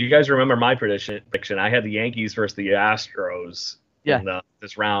Atlanta. You guys remember my prediction? I had the Yankees versus the Astros. In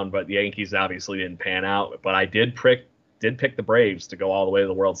this round, but the Yankees obviously didn't pan out. But I did pick the Braves to go all the way to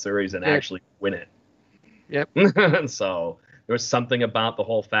the World Series and actually win it. Yep. So there was something about the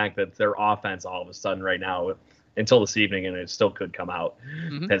whole fact that their offense all of a sudden right now, until this evening, and it still could come out,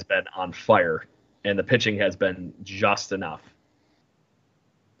 has been on fire. And the pitching has been just enough.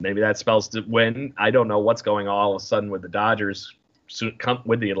 Maybe that spells to win. I don't know what's going on all of a sudden with the Dodgers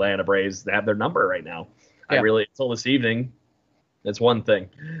with the Atlanta Braves. They have their number right now. Yeah. Until this evening, that's one thing,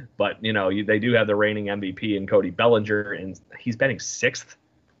 but they do have the reigning MVP in Cody Bellinger, and he's batting 6th.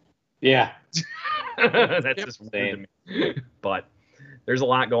 Yeah, that's just weird to me. But there's a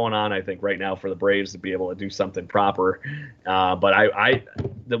lot going on, I think, right now for the Braves to be able to do something proper. But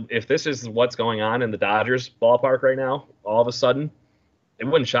if this is what's going on in the Dodgers ballpark right now, all of a sudden, it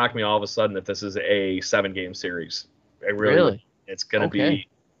wouldn't shock me all of a sudden if this is a 7-game series. Really? It's going to be.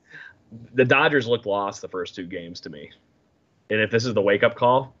 The Dodgers looked lost the first 2 games to me. And if this is the wake-up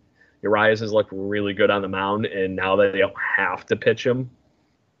call, Urias has looked really good on the mound, and now that they don't have to pitch him,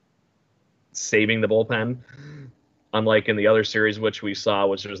 saving the bullpen, unlike in the other series, which we saw,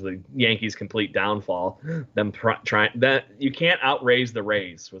 which was the Yankees' complete downfall. Them trying that you can't outraise the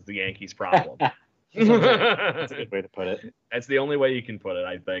Rays was the Yankees' problem. That's a good way to put it. That's the only way you can put it,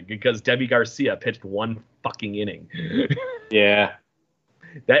 I think, because Debbie Garcia pitched one fucking inning. Yeah,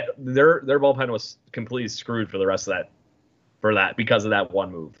 that their bullpen was completely screwed for the rest of that because of that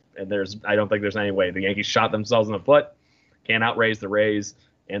one move. And I don't think there's any way. The Yankees shot themselves in the foot, can't outraise the Rays,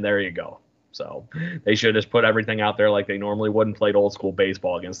 and there you go. So they should just put everything out there like they normally would and played old school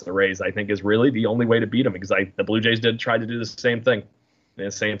baseball against the Rays. I think is really the only way to beat them, because the Blue Jays did try to do the same thing, and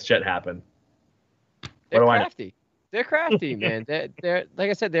the same shit happened. They're crafty. They're crafty, man. They're like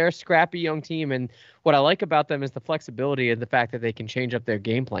I said, they're a scrappy young team, and what I like about them is the flexibility and the fact that they can change up their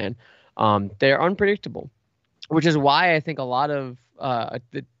game plan. They're unpredictable, which is why I think a lot of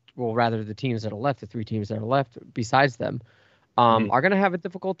the teams that are left, the three teams that are left besides them, are going to have a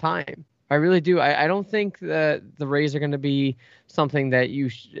difficult time. I really do. I don't think that the Rays are going to be something that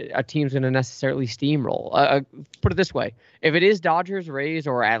a team's going to necessarily steamroll. Put it this way. If it is Dodgers, Rays,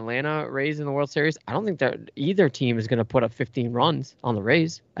 or Atlanta Rays in the World Series, I don't think that either team is going to put up 15 runs on the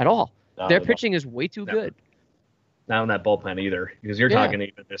Rays at all. Their pitching is way too good. Not in that bullpen either, because you're talking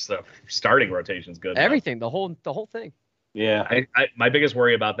even just the starting rotation's good. Everything, the whole thing. Yeah. My biggest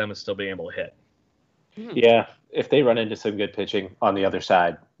worry about them is still being able to hit. Yeah, if they run into some good pitching on the other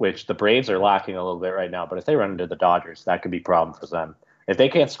side, which the Braves are lacking a little bit right now, but if they run into the Dodgers, that could be a problem for them. If they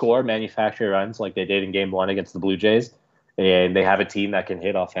can't score, manufacture runs like they did in Game 1 against the Blue Jays, and they have a team that can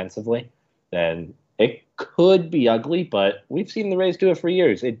hit offensively, then it could be ugly, but we've seen the Rays do it for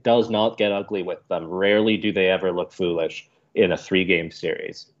years. It does not get ugly with them. Rarely do they ever look foolish in a 3-game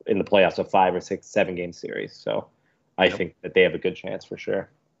series, in the playoffs, a 5 or 6, 7-game series. So I think that they have a good chance for sure.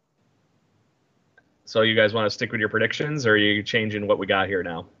 So you guys want to stick with your predictions, or are you changing what we got here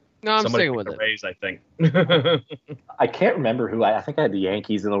now? No, I'm sticking with it. Rays, I think. I can't remember who I think I had the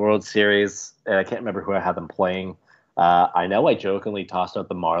Yankees in the World Series, and I can't remember who I had them playing. I know I jokingly tossed out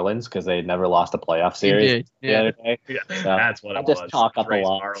the Marlins because they had never lost a playoff series the other day. Yeah, so that's what it was. Just talk up a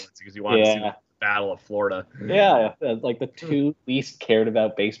lot. Marlins because you wanted to see the Battle of Florida. Yeah, like the two least cared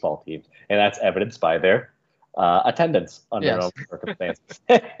about baseball teams, and that's evidenced by their attendance under their own circumstances.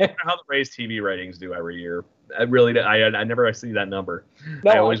 I don't know how the Rays TV ratings do every year. I never see that number.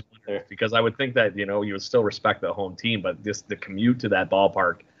 No, I always wonder, because I would think that you would still respect the home team, but just the commute to that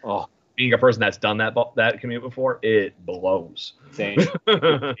ballpark. Oh, being a person that's done that commute before, it blows. Same.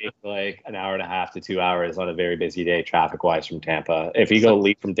 It takes like an hour and a half to 2 hours on a very busy day, traffic-wise, from Tampa. If you go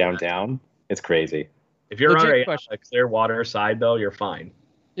leave from downtown, it's crazy. If you're on a Clearwater side, though, you're fine.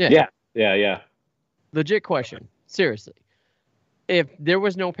 Yeah. Legit question. Seriously. If there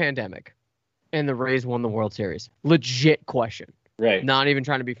was no pandemic and the Rays won the World Series, legit question. Right. Not even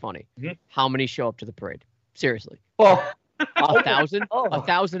trying to be funny. Mm-hmm. How many show up to the parade? Seriously. Oh. 1,000?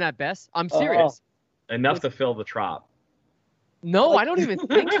 1,000 at best? I'm serious. Enough to fill the Trop. No, I don't even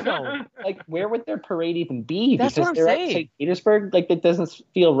think so. Like, where would their parade even be? That's because what I'm saying. At St. Petersburg, like, it doesn't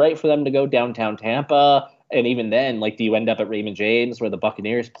feel right for them to go downtown Tampa. And even then, like, do you end up at Raymond James where the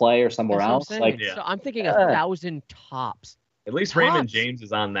Buccaneers play or somewhere else? So I'm thinking 1,000 tops. At least Raymond James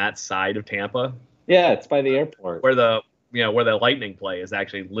is on that side of Tampa. Yeah, it's by the airport. Where the Lightning play is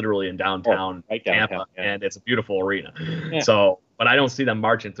actually literally in downtown Tampa, and it's a beautiful arena. Yeah. So, but I don't see them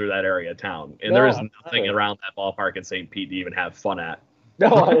marching through that area of town. And there is nothing around that ballpark in St. Pete to even have fun at. No,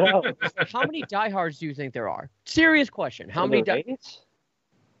 I know. How many diehards do you think there are? Serious question. How many?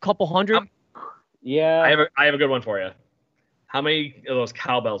 Couple hundred? Yeah. I have a good one for you. How many of those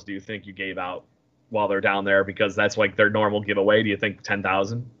cowbells do you think you gave out while they're down there? Because that's like their normal giveaway. Do you think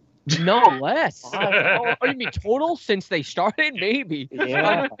 10,000? No, less. Oh, you mean total since they started? Maybe.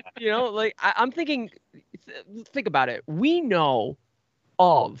 Yeah. I'm thinking, think about it. We know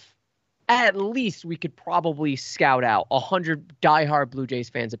of, at least we could probably scout out 100 diehard Blue Jays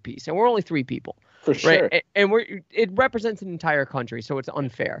fans apiece. And we're only 3 people. For sure. Right? And it represents an entire country, so it's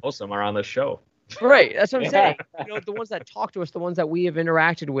unfair. Most of them are on this show. Right. That's what I'm saying. The ones that talk to us, the ones that we have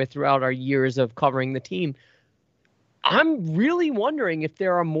interacted with throughout our years of covering the team. I'm really wondering if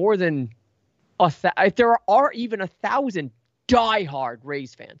there are more than if there are even 1,000 diehard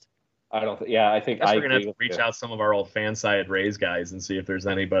Rays fans. I don't think. Yeah, I think we're gonna have to reach out some of our old fan side Rays guys and see if there's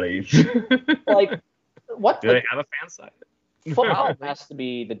anybody. Like, what? Do they have a fan side? Football has to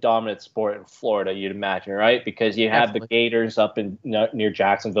be the dominant sport in Florida, you'd imagine, right? Because you have the Gators up in near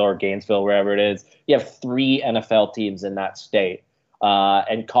Jacksonville or Gainesville, wherever it is. You have 3 NFL teams in that state.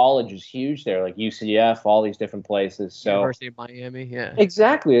 And college is huge there, like UCF, all these different places. So University of Miami, yeah.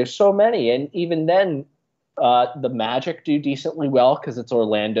 Exactly. There's so many. And even then, the Magic do decently well because it's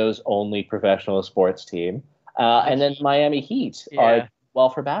Orlando's only professional sports team. And then Miami Heat are well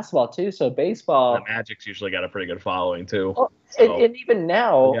for basketball too. So baseball. The Magic's usually got a pretty good following too. Oh, so. and even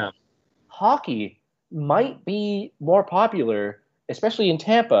now, hockey might be more popular, especially in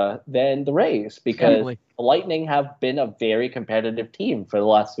Tampa, than the Rays, because the Lightning have been a very competitive team for the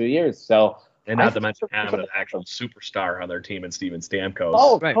last few years. So, and not to mention having an actual superstar on their team in Steven Stamkos.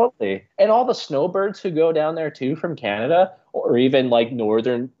 Oh, totally. And all the snowbirds who go down there too from Canada, or even like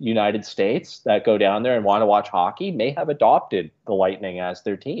northern United States that go down there and want to watch hockey, may have adopted the Lightning as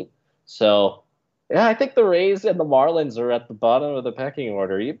their team. So, yeah, I think the Rays and the Marlins are at the bottom of the pecking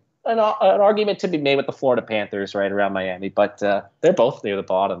order. An argument to be made with the Florida Panthers right around Miami, but they're both near the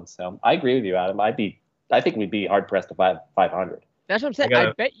bottom. So I agree with you, Adam. I think we'd be hard pressed to 500. That's what I'm saying.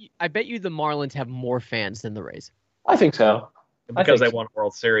 I bet you the Marlins have more fans than the Rays. I think so. Because they won a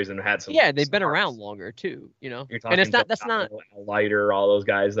World Series and had some. Yeah, they've been around longer too. You're talking, and that's not Leiter, all those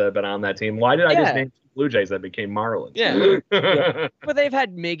guys that have been on that team. Why did I just name Blue Jays that became Marlins? Yeah. But they've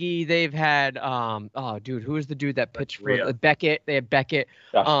had Miggy. They've had who was the dude that pitched for Beckett? They had Beckett.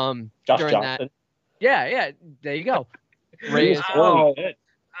 Josh during Johnson. That. Yeah. There you go. Rays.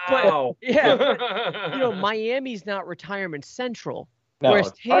 But Miami's not retirement central. No,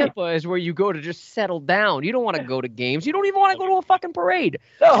 whereas Tampa is where you go to just settle down. You don't want to go to games. You don't even want to go to a fucking parade.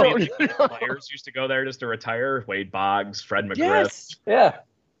 No. Players used to go there just to retire. Wade Boggs, Fred McGriff. Yes. Yeah.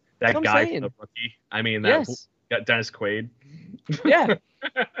 That guy from the rookie. I mean, got Dennis Quaid. Yeah. You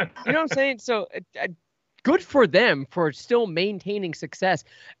know what I'm saying? So good for them for still maintaining success.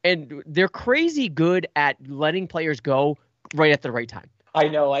 And they're crazy good at letting players go right at the right time. I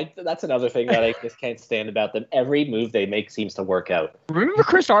know. That's another thing that I just can't stand about them. Every move they make seems to work out. Remember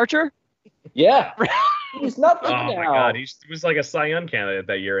Chris Archer? Yeah. He's nothing now. Oh, my God. He was like a Cy Young candidate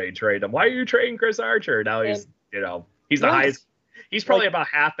that year. They traded him. Why are you trading Chris Archer? Now he's the highest. He's probably about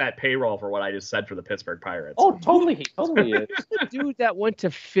half that payroll for what I just said for the Pittsburgh Pirates. Oh, totally. He totally is. The dude that went to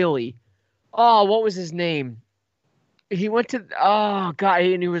Philly. Oh, what was his name? He went to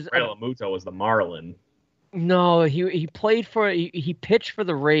and he was Ray Lamuto was the Marlin. No, he played for he pitched for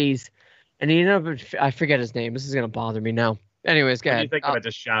the Rays, and he ended up I forget his name. This is gonna bother me now. Anyways, go ahead. You think of it,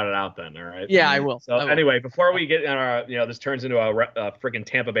 just shout it out then, all right? Yeah, I will. So anyway, before we get on this turns into a freaking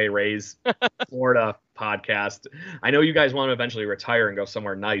Tampa Bay Rays Florida podcast. I know you guys want to eventually retire and go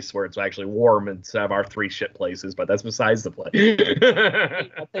somewhere nice where it's actually warm instead of our 3 shit places, but that's besides the play.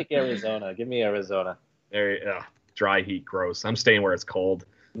 I'll take Arizona. Give me Arizona. Dry heat, gross. I'm staying where it's cold.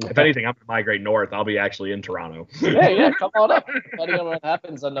 If anything, I'm going to migrate north. I'll be actually in Toronto. Yeah, come on up. Depending on what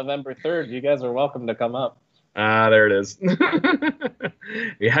happens on November 3rd, you guys are welcome to come up. There it is.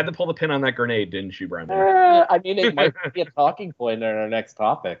 You had to pull the pin on that grenade, didn't you, Brendan? I mean, it might be a talking point in our next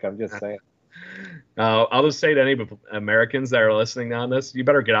topic. I'm just saying. I'll just say to any Americans that are listening on this, you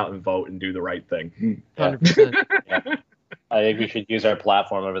better get out and vote and do the right thing. 100%. Yeah. I think we should use our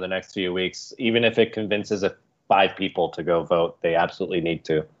platform over the next few weeks, even if it convinces 5 people to go vote. They absolutely need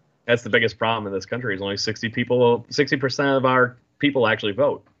to. That's the biggest problem in this country is only 60% of our people actually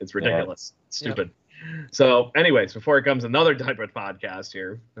vote. It's ridiculous. Yeah. It's stupid. Yep. So anyways, before it comes another type of podcast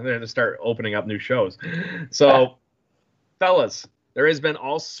here, I'm going to start opening up new shows. So fellas, there has been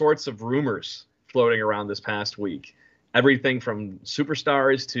all sorts of rumors floating around this past week. Everything from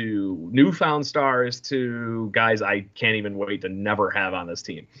superstars to newfound stars to guys I can't even wait to never have on this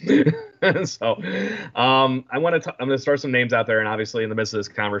team. So I'm going to start some names out there, and obviously in the midst of this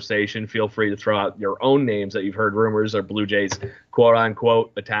conversation, feel free to throw out your own names that you've heard rumors or Blue Jays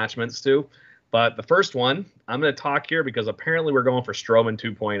quote-unquote attachments to. But the first one, I'm going to talk here because apparently we're going for Stroman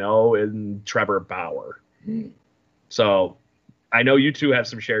 2.0 and Trevor Bauer. So I know you two have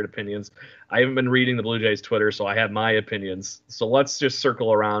some shared opinions. I haven't been reading the Blue Jays Twitter, so I have my opinions. So let's just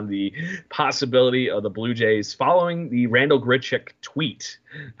circle around the possibility of the Blue Jays following the Randall Grichuk tweet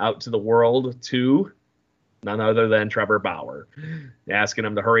out to the world to none other than Trevor Bauer, asking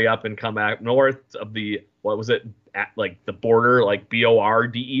him to hurry up and come back north of the, what was it, like the border, like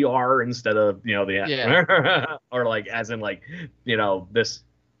BORDER instead of, or like as in like, this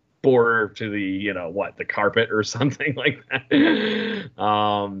border to the, the carpet or something like that.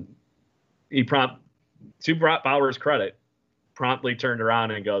 To Bauer's credit, promptly turned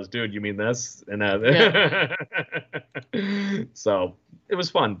around and goes, dude, you mean this? And so it was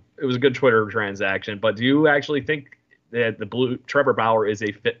fun. It was a good Twitter transaction. But do you actually think that Trevor Bauer is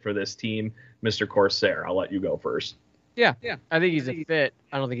a fit for this team, Mr. Corsair? I'll let you go first. Yeah. I think he's a fit.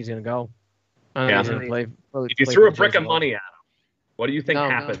 I don't think he's going to go. I don't think he's going to play. If you threw a brick of money at him, what do you think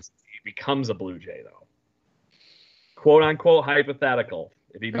happens if he becomes a Blue Jay, though? Quote unquote hypothetical.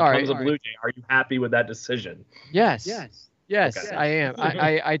 If he becomes a Blue Jay, are you happy with that decision? Yes. Yes, Okay. I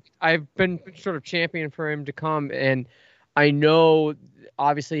am. I've been sort of champion for him to come, and I know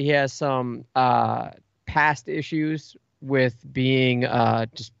obviously he has some past issues with being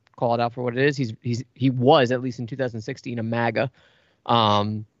just call it out for what it is. He was, at least in 2016, a MAGA,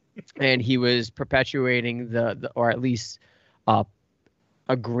 and he was perpetuating the or at least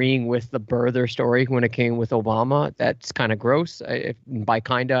agreeing with the birther story when it came with Obama. That's kind of gross. By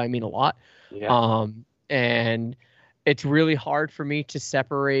kinda, I mean a lot. Yeah. And it's really hard for me to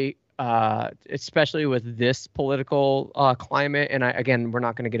separate, especially with this political climate. And again, we're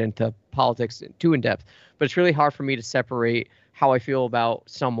not going to get into politics too in depth, but it's really hard for me to separate how I feel about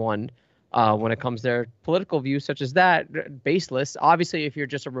someone when it comes to their political views, such as that, baseless. Obviously, if you're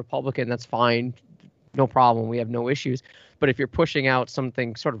just a Republican, that's fine. No problem. We have no issues. But if you're pushing out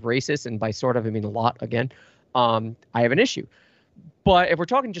something sort of racist, and by sort of, I mean a lot again, I have an issue. But if we're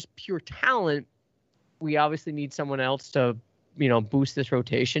talking just pure talent, we obviously need someone else to, boost this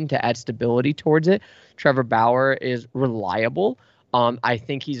rotation, to add stability towards it. Trevor Bauer is reliable. I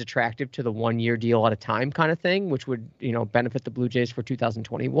think he's attractive to the 1-year deal at a time kind of thing, which would, benefit the Blue Jays for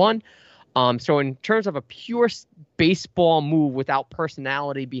 2021. So in terms of a pure baseball move without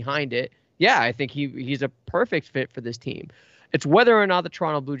personality behind it, yeah, I think he's a perfect fit for this team. It's whether or not the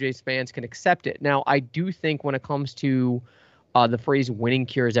Toronto Blue Jays fans can accept it. Now, I do think when it comes to the phrase winning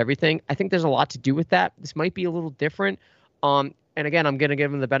cures everything, I think there's a lot to do with that. This might be a little different. And again, I'm going to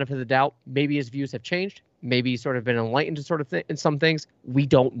give him the benefit of the doubt. Maybe his views have changed. Maybe he's sort of been enlightened to sort of in some things. We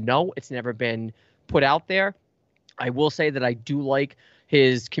don't know. It's never been put out there. I will say that I do like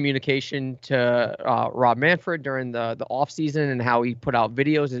his communication to Rob Manfred during the offseason, and how he put out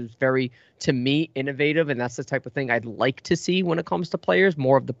videos is very, to me, innovative. And that's the type of thing I'd like to see when it comes to players,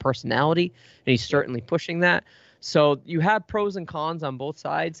 more of the personality. And he's certainly pushing that. So you have pros and cons on both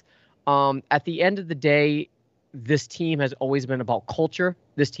sides. At the end of the day, this team has always been about culture.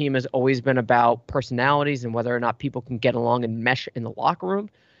 This team has always been about personalities and whether or not people can get along and mesh in the locker room.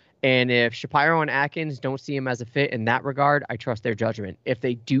 And if Shapiro and Atkins don't see him as a fit in that regard, I trust their judgment. If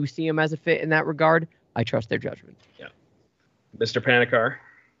they do see him as a fit in that regard, I trust their judgment. Yeah. Mr. Panikar?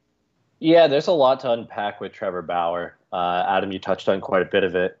 Yeah, there's a lot to unpack with Trevor Bauer. Adam, you touched on quite a bit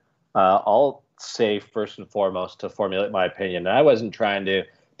of it. I'll say first and foremost to formulate my opinion. And I wasn't trying to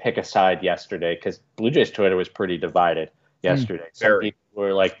pick a side yesterday because Blue Jays Twitter was pretty divided yesterday. Some people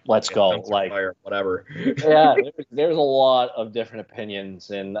were like, let's go. Like, fire, whatever. Yeah, there's a lot of different opinions,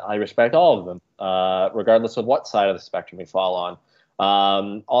 and I respect all of them, regardless of what side of the spectrum we fall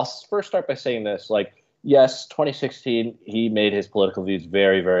on. I'll first start by saying this. Like, yes, 2016, he made his political views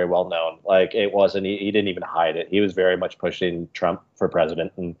very, very well known. Like, it wasn't, he didn't even hide it. He was very much pushing Trump for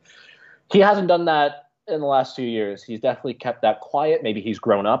president, and he hasn't done that in the last 2 years. He's definitely kept that quiet. Maybe he's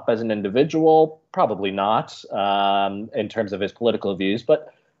grown up as an individual. Probably not, in terms of his political views,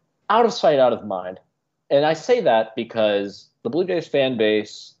 but out of sight, out of mind. And I say that because the Blue Jays fan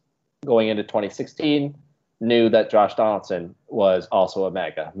base going into 2016 knew that Josh Donaldson was also a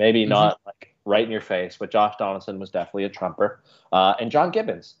MAGA. Maybe not like right in your face, but Josh Donaldson was definitely a Trumper. And John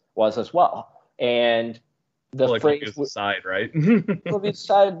Gibbons was as well. And the phrase side, right?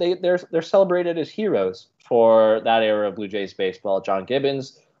 side, they're celebrated as heroes for that era of Blue Jays baseball. John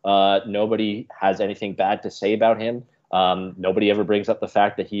Gibbons, nobody has anything bad to say about him. Nobody ever brings up the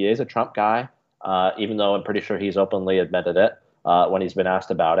fact that he is a Trump guy, even though I'm pretty sure he's openly admitted it when he's been asked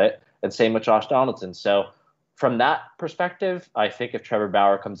about it. And same with Josh Donaldson. So from that perspective, I think if Trevor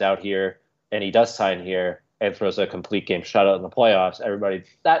Bauer comes out here and he does sign here and throws a complete game shutout in the playoffs, everybody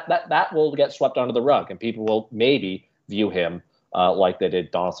that will get swept under the rug, and people will maybe view him like they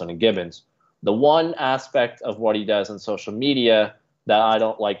did Donaldson and Gibbons. The one aspect of what he does on social media that I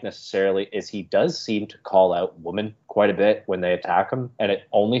don't like necessarily is he does seem to call out women quite a bit when they attack him, and it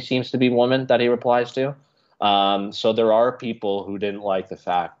only seems to be women that he replies to. So there are people who didn't like the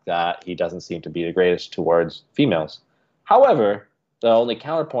fact that he doesn't seem to be the greatest towards females. However, the only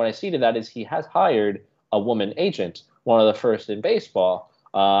counterpoint I see to that is he has hired a woman agent, one of the first in baseball,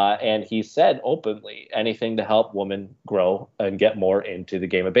 and he said openly, anything to help women grow and get more into the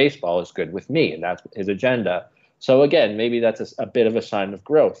game of baseball is good with me, and that's his agenda. So again, maybe that's a bit of a sign of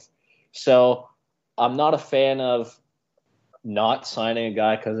growth. So I'm not a fan of not signing a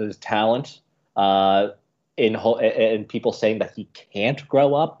guy because of his talent, and people saying that he can't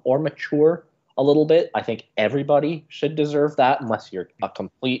grow up or mature a little bit. I think everybody should deserve that, unless you're a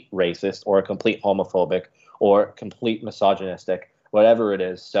complete racist or a complete homophobic or complete misogynistic, whatever it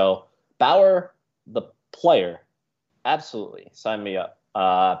is. So Bauer, the player, absolutely sign me up.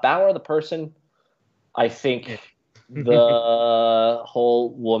 Bauer, the person, I think the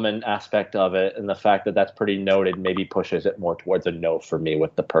whole woman aspect of it and the fact that that's pretty noted maybe pushes it more towards a no for me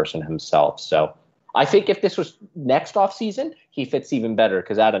with the person himself. So I think if this was next off season, he fits even better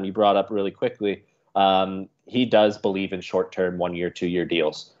because Adam, you brought up really quickly, he does believe in short-term 1 year, 2 year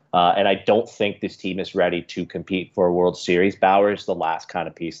deals. And I don't think this team is ready to compete for a World Series. Bauer's the last kind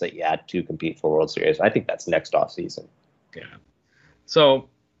of piece that you had to compete for a World Series. I think that's next off season. Yeah. So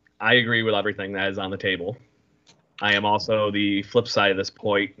I agree with everything that is on the table. I am also the flip side of this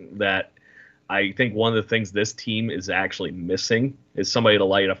point that I think one of the things this team is actually missing is somebody to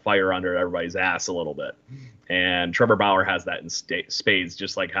light a fire under everybody's ass a little bit. And Trevor Bauer has that in spades,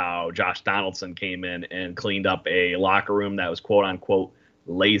 just like how Josh Donaldson came in and cleaned up a locker room that was quote unquote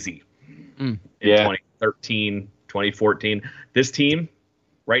lazy in 2013, 2014. This team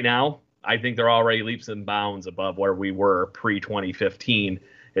right now, I think they're already leaps and bounds above where we were pre-2015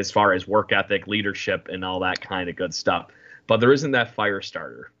 as far as work ethic, leadership, and all that kind of good stuff. But there isn't that fire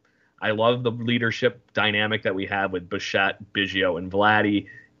starter. I love the leadership dynamic that we have with Bichette, Biggio, and Vladdy,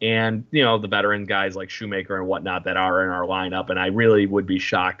 and, you know, the veteran guys like Shoemaker and whatnot that are in our lineup. And I really would be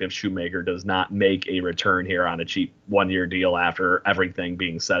shocked if Shoemaker does not make a return here on a cheap 1 year deal after everything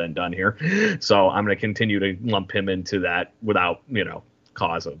being said and done here. So I'm going to continue to lump him into that without, you know,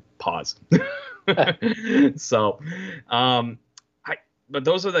 cause of pause. So, but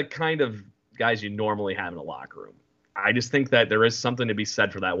those are the kind of guys you normally have in a locker room. I just think that there is something to be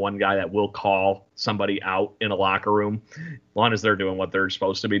said for that one guy that will call somebody out in a locker room, as long as they're doing what they're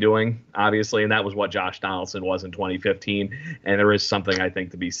supposed to be doing, obviously. And that was what Josh Donaldson was in 2015. And there is something, I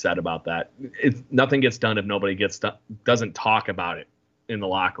think, to be said about that. Nothing gets done if nobody doesn't talk about it in the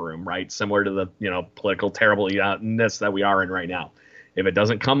locker room, right? Similar to the, you know, political terribleness that we are in right now. If it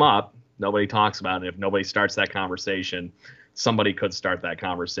doesn't come up, nobody talks about it. If nobody starts that conversation, somebody could start that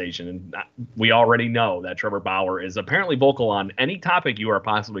conversation. And we already know that Trevor Bauer is apparently vocal on any topic you are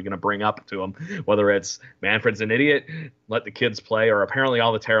possibly going to bring up to him, whether it's Manfred's an idiot, let the kids play, or apparently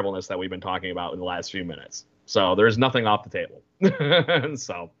all the terribleness that we've been talking about in the last few minutes. So there's nothing off the table.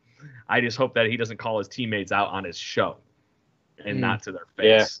 So I just hope that he doesn't call his teammates out on his show and not to their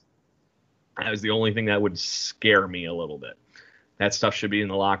face. Yeah. That was the only thing that would scare me a little bit. That stuff should be in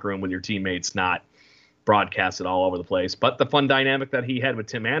the locker room with your teammates, not broadcasted all over the place. But the fun dynamic that he had with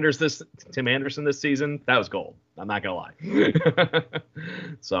Tim Anderson this season, that was gold. I'm not gonna lie.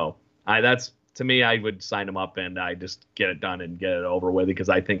 So that's, to me, I would sign him up and I just get it done and get it over with, because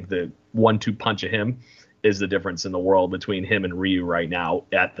I think the 1-2 punch of him is the difference in the world between him and Ryu right now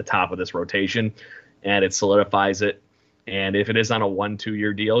at the top of this rotation, and it solidifies it. And if it is on a 1-2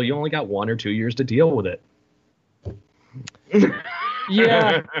 year deal, you only got 1 or 2 years to deal with it.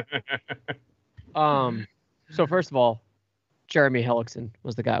 Yeah. So first of all, Jeremy Hellickson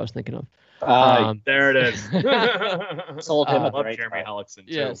was the guy I was thinking of. There it is. Sold him. I love Jeremy Hellickson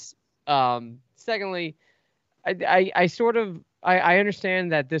too. Yes. Secondly, I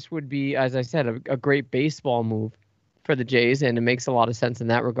understand that this would be, as I said, a great baseball move for the Jays, and it makes a lot of sense in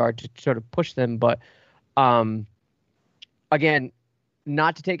that regard to sort of push them. But again,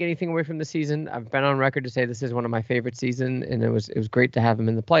 not to take anything away from the season, I've been on record to say this is one of my favorite seasons, and it was great to have him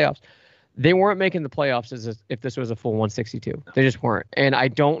in the playoffs. They weren't making the playoffs if this was a full 162. They just weren't. And I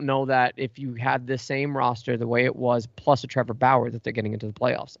don't know that if you had the same roster the way it was, plus a Trevor Bauer, that they're getting into the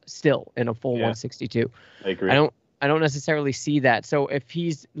playoffs still in a full 162. I agree. I don't necessarily see that. So if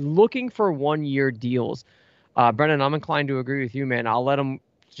he's looking for 1 year deals, Brennan, I'm inclined to agree with you, man. I'll let him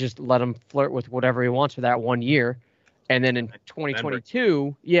flirt with whatever he wants for that 1 year. And then in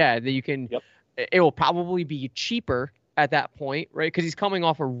 2022, that you can, it will probably be cheaper at that point, right? Because he's coming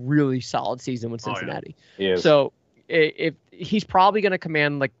off a really solid season with Cincinnati. So if he's probably going to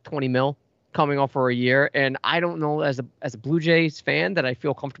command like 20 mil coming off for a year. And I don't know, as a Blue Jays fan, that I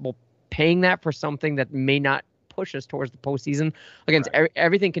feel comfortable paying that for something that may not push us towards the postseason. Again,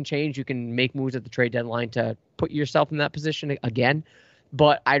 everything can change. You can make moves at the trade deadline to put yourself in that position again.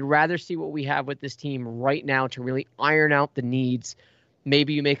 But I'd rather see what we have with this team right now to really iron out the needs.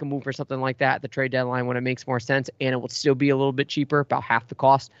 Maybe you make a move for something like that at the trade deadline when it makes more sense, and it will still be a little bit cheaper, about half the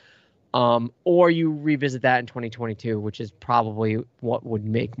cost. Or you revisit that in 2022, which is probably what would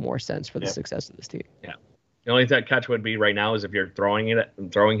make more sense for the success of this team. Yeah. The only catch would be right now is if you're throwing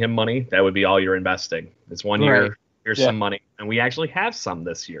him money, that would be all you're investing. It's 1 year. Here's some money, and we actually have some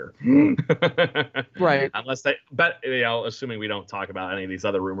this year. Right. Unless assuming we don't talk about any of these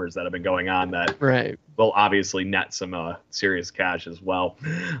other rumors that have been going on that will obviously net some serious cash as well.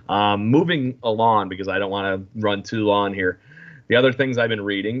 Moving along, because I don't want to run too long here. The other things I've been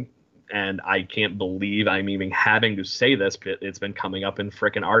reading, and I can't believe I'm even having to say this, but it's been coming up in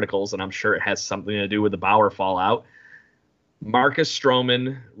frickin' articles, and I'm sure it has something to do with the Bauer fallout. Marcus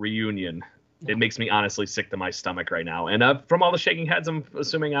Stroman reunion. It makes me honestly sick to my stomach right now. And from all the shaking heads, I'm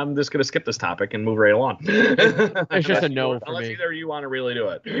assuming I'm just going to skip this topic and move right along. It's just a no for unless me. either you want to really do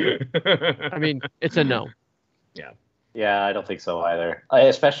it. I mean, it's a no. Yeah. Yeah, I don't think so either.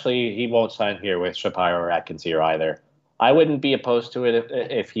 Especially he won't sign here with Shapiro or Atkins here either. I wouldn't be opposed to it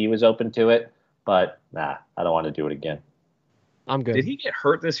if he was open to it, but nah, I don't want to do it again. I'm good. Did he get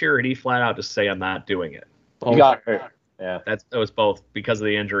hurt this year, or did he flat out just say I'm not doing it? He got hurt. Yeah, it was both because of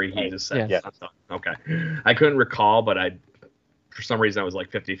the injury. He just said, yes. Okay. I couldn't recall, but for some reason I was like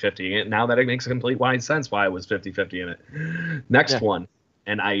 50-50. And now that it makes complete wide sense why I was 50-50 in it. Next one,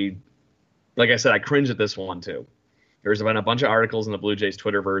 and like I said, I cringe at this one too. There's been a bunch of articles in the Blue Jays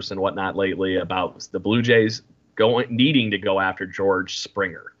Twitterverse and whatnot lately about the Blue Jays needing to go after George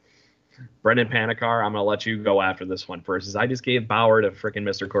Springer. Brendan Panikar, I'm going to let you go after this one first, as I just gave Bauer to freaking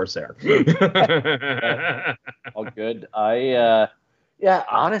Mr. Corsair. All good.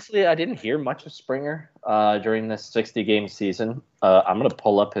 Honestly, I didn't hear much of Springer during this 60-game season. I'm going to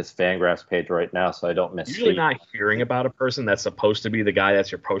pull up his Fangraphs page right now so I don't miss. Usually not hearing about a person that's supposed to be the guy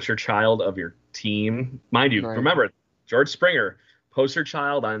that's your poster child of your team. Mind you, Remember, George Springer, poster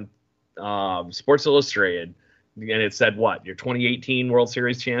child on Sports Illustrated, and it said what? Your 2018 World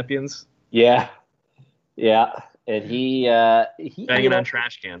Series champions? Yeah. And he banging on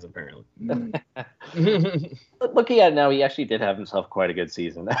trash cans, apparently. Looking at it now, he actually did have himself quite a good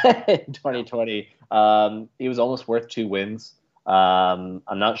season in 2020. He was almost worth 2 wins. I'm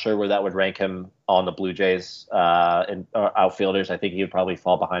not sure where that would rank him on the Blue Jays outfielders. I think he would probably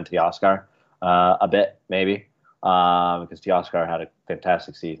fall behind Teoscar a bit, maybe, because Teoscar had a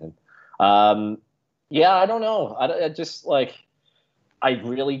fantastic season. I don't know. I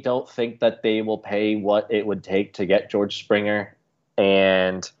really don't think that they will pay what it would take to get George Springer.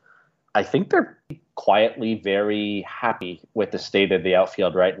 And I think they're quietly very happy with the state of the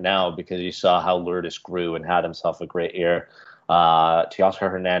outfield right now, because you saw how Lourdes grew and had himself a great year. Teoscar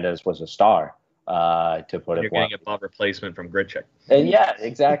Hernandez was a star, to put it bluntly. You're getting above replacement from Grichuk. And yeah,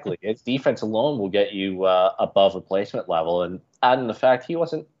 exactly. His defense alone will get you above replacement level. And adding the fact he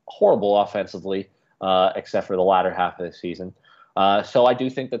wasn't horrible offensively, except for the latter half of the season. So I do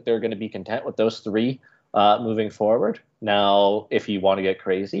think that they're going to be content with those 3 moving forward. Now, if you want to get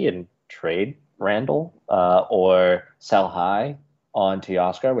crazy and trade Randall or sell high on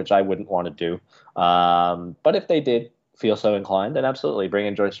Teoscar, which I wouldn't want to do. But if they did feel so inclined, then absolutely bring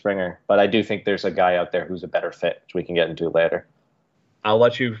in George Springer. But I do think there's a guy out there who's a better fit, which we can get into later. I'll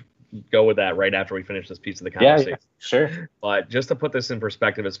let you go with that right after we finish this piece of the conversation. Yeah, sure. But just to put this in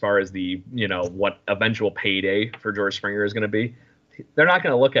perspective, as far as the, what eventual payday for George Springer is going to be, they're not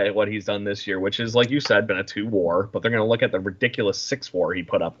going to look at what he's done this year, which is, like you said, been a 2 WAR, but they're going to look at the ridiculous 6 WAR he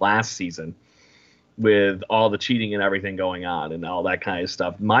put up last season with all the cheating and everything going on and all that kind of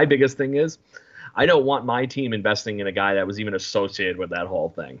stuff. My biggest thing is I don't want my team investing in a guy that was even associated with that whole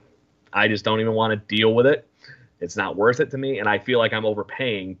thing. I just don't even want to deal with it. It's not worth it to me, and I feel like I'm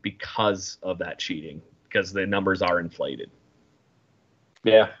overpaying because of that cheating, because the numbers are inflated.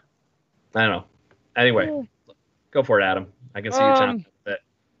 Yeah. I don't know. Anyway, go for it, Adam. I can see you chomping at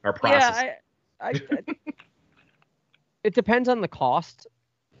our process. Yeah, it depends on the cost,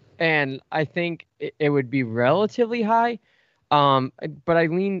 and I think it would be relatively high. But I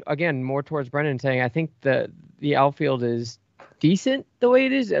lean, again, more towards Brendan, saying I think the outfield is decent the way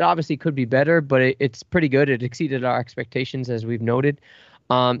it is. It obviously could be better, but it's pretty good. It exceeded our expectations, as we've noted.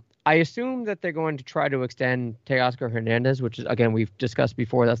 I assume that they're going to try to extend Teoscar Hernandez, which is, again, we've discussed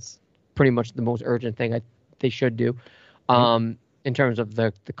before. That's pretty much the most urgent thing they should do in terms of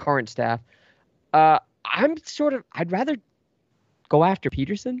the current staff. I'd rather go after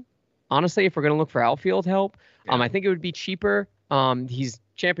Peterson, honestly, if we're going to look for outfield help. Yeah. I think it would be cheaper. He's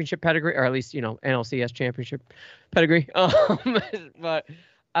championship pedigree, or at least, NLCS championship pedigree. But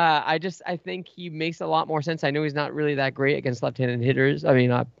I think he makes a lot more sense. I know he's not really that great against left-handed hitters. I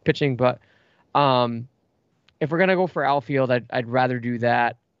mean, pitching, but if we're going to go for outfield, I'd rather do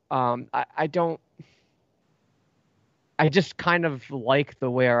that. I just kind of like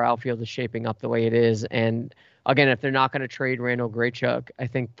the way our outfield is shaping up the way it is. And again, if they're not going to trade Randall Grichuk, I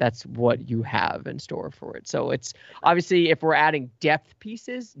think that's what you have in store for it. So it's obviously, if we're adding depth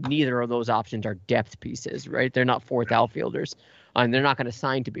pieces, neither of those options are depth pieces, right? They're not 4th outfielders, and they're not going to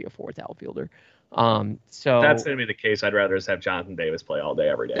sign to be a 4th outfielder. So that's going to be the case. I'd rather just have Jonathan Davis play all day,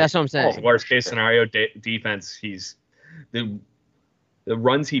 every day. That's what I'm saying. Worst case scenario, defense, the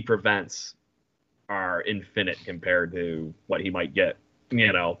runs he prevents are infinite compared to what he might get,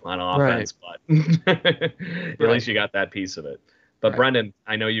 on offense. Right. But at least you got that piece of it. But Brendan,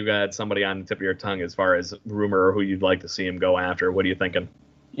 I know you got somebody on the tip of your tongue as far as rumor or who you'd like to see him go after. What are you thinking?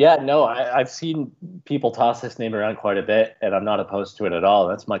 Yeah, no, I've seen people toss this name around quite a bit, and I'm not opposed to it at all.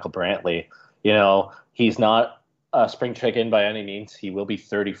 That's Michael Brantley. He's not a spring chicken by any means. He will be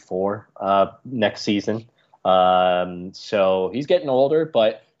 34 next season. So he's getting older,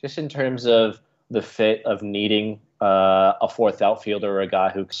 but just in terms of the fit of needing a fourth outfielder or a guy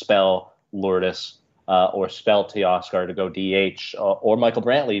who can spell Lourdes or spell Teoscar to go DH, or Michael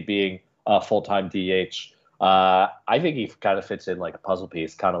Brantley being a full-time DH, I think he kind of fits in like a puzzle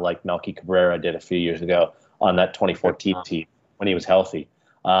piece, kind of like Melky Cabrera did a few years ago on that 2014 team when he was healthy.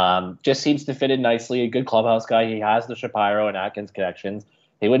 Just seems to fit in nicely. A good clubhouse guy. He has the Shapiro and Atkins connections.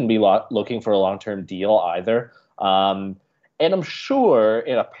 He wouldn't be looking for a long-term deal either. And I'm sure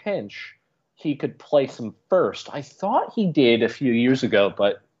in a pinch, he could play some first. I thought he did a few years ago,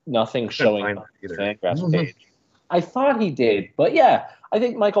 but nothing showing on the Fangraphs page. I thought he did. But yeah, I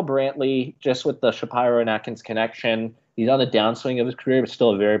think Michael Brantley, just with the Shapiro and Atkins connection, he's on the downswing of his career, but still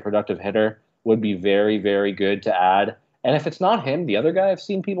a very productive hitter, would be very, very good to add. And if it's not him, the other guy I've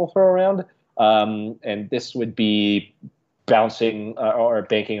seen people throw around, and this would be bouncing or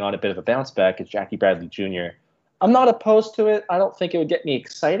banking on a bit of a bounce back, is Jackie Bradley Jr. I'm not opposed to it. I don't think it would get me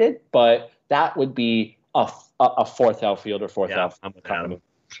excited, but that would be a fourth outfielder, outfielder.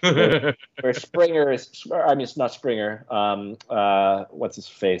 Where Springer is, I mean, it's not Springer. What's his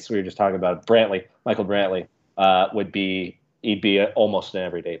face? We were just talking about Michael Brantley he'd be almost an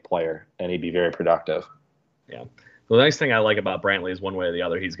everyday player, and he'd be very productive. Yeah. The nice thing I like about Brantley is one way or the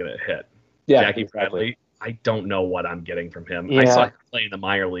other, he's going to hit. Yeah, Jackie Bradley, I don't know what I'm getting from him. Yeah. I saw him play in the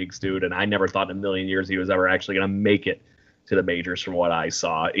minor leagues, dude, and I never thought in a million years he was ever actually going to make it to the majors from what I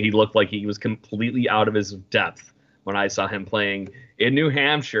saw. He looked like he was completely out of his depth when I saw him playing in New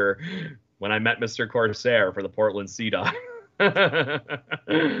Hampshire when I met Mr. Corsair for the Portland Sea Dog.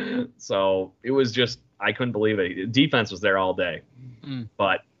 So it was just, I couldn't believe it. Defense was there all day.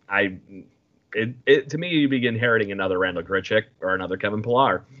 But to me, you'd be inheriting another Randall Grichuk or another Kevin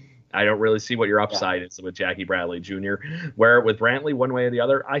Pillar. I don't really see what your upside is with Jackie Bradley Jr. Where with Brantley, one way or the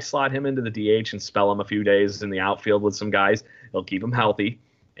other, I slot him into the DH and spell him a few days in the outfield with some guys. It'll keep him healthy,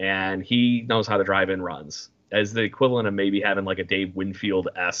 and he knows how to drive in runs. As the equivalent of maybe having like a Dave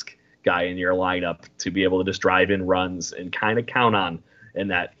Winfield-esque guy in your lineup to be able to just drive in runs and kind of count on in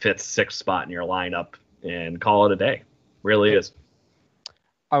that fifth, sixth spot in your lineup and call it a day. Really is.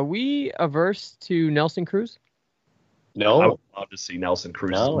 Are we averse to Nelson Cruz? No. I would love to see Nelson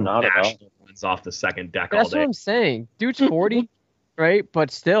Cruz not at all. runs off the second deck That's all day. what I'm saying. Dude's 40, right? But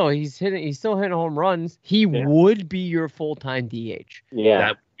still, he's still hitting home runs. He would be your full-time DH. Yeah. That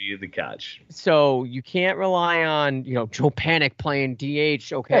would be the catch. So you can't rely on, Joe Panic playing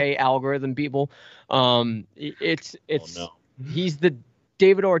DH, okay, algorithm people. He's the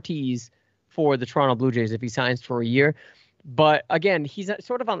David Ortiz for the Toronto Blue Jays if he signs for a year. But again, he's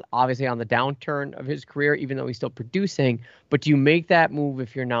sort of obviously on the downturn of his career, even though he's still producing. But do you make that move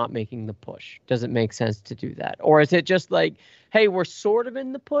if you're not making the push? Does it make sense to do that? Or is it just like, hey, we're sort of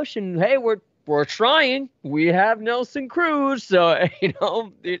in the push and hey, we're trying. We have Nelson Cruz. So,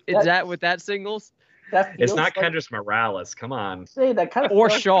 is that with that singles? It's not like Kendrys Morales. Come on. Say that kind of or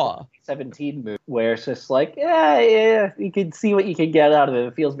Shaw. 17 move where it's just like, yeah, you can see what you can get out of it.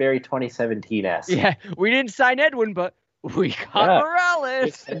 It feels very 2017-esque. Yeah, we didn't sign Edwin, but we got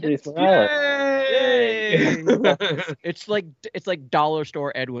Morales. Yay! It's like dollar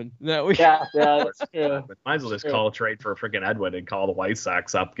store Edwin. Yeah, that's true. Might as well just call a trade for a freaking Edwin and call the White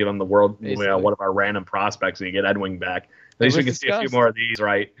Sox up, give them the world, one of our random prospects, and you get Edwin back. At least we can see a few more of these,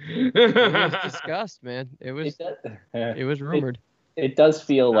 right? It was discussed, man. It was rumored. It does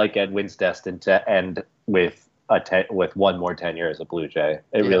feel like Edwin's destined to end with one more tenure as a Blue Jay.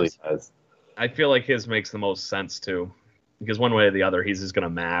 It really does. I feel like his makes the most sense too, because one way or the other, he's just going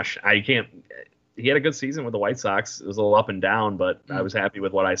to mash. He had a good season with the White Sox. It was a little up and down, but I was happy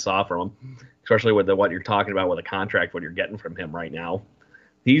with what I saw from him, especially with what you're talking about with a contract, what you're getting from him right now.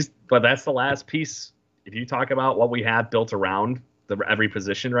 But that's the last piece. If you talk about what we have built around every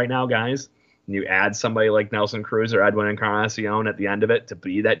position right now, guys, and you add somebody like Nelson Cruz or Edwin Encarnacion at the end of it to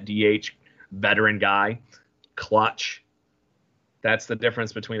be that DH veteran guy, clutch, that's the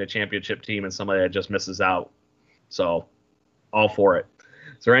difference between a championship team and somebody that just misses out. So, all for it.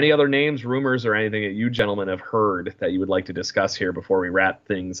 Is there any other names, rumors, or anything that you gentlemen have heard that you would like to discuss here before we wrap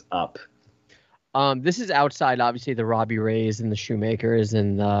things up? This is outside, obviously, the Robbie Rays and the Shoemakers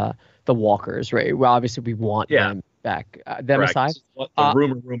and the Walkers, right? Well, obviously, we want them back. Them Correct. aside.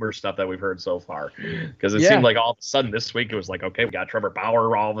 The rumor stuff that we've heard so far, because it seemed like all of a sudden this week it was like, okay, we got Trevor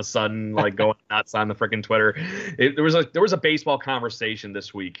Bauer all of a sudden like going nuts on the freaking Twitter. There was a baseball conversation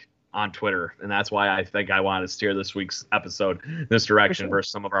this week on Twitter, and that's why I think I wanted to steer this week's episode this direction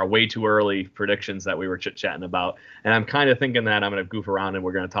versus some of our way too early predictions that we were chit-chatting about. And I'm kind of thinking that I'm going to goof around and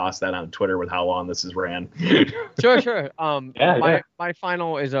we're going to toss that on Twitter with how long this has ran. Sure. My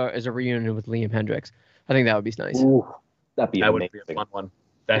final is a reunion with Liam Hendriks. I think that would be nice. Ooh, that would be a fun one.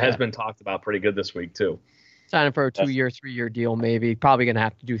 That has been talked about pretty good this week too. Signing for a 2-year, 3-year deal, maybe. Probably going to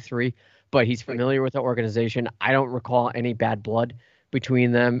have to do 3, but he's familiar with the organization. I don't recall any bad blood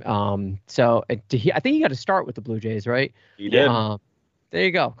between them. So I think he got to start with the Blue Jays, right? He did. There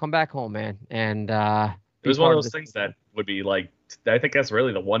you go. Come back home, man. And it was one of those things that would be like, I think that's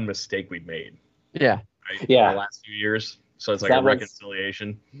really the one mistake we've made. Yeah. Right? Yeah. The last few years. So it's like a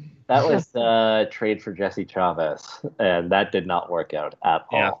reconciliation. That was the trade for Jesse Chavez, and that did not work out at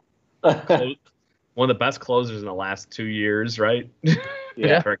all. One of the best closers in the last 2 years, right?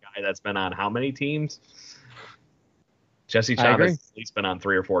 Yeah. For a guy that's been on how many teams? Jesse Chavez has at least been on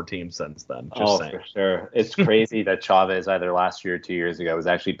 3 or 4 teams since then. Just saying. For sure. It's crazy that Chavez, either last year or 2 years ago, was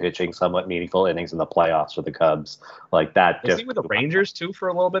actually pitching somewhat meaningful innings in the playoffs for the Cubs. Like that. Was he with the Rangers too for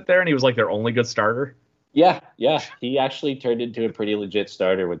a little bit there, and he was like their only good starter? Yeah. He actually turned into a pretty legit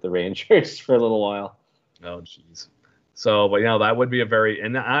starter with the Rangers for a little while. Oh, jeez. So, but that would be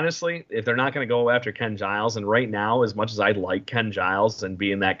and honestly, if they're not going to go after Ken Giles, and right now, as much as I like Ken Giles and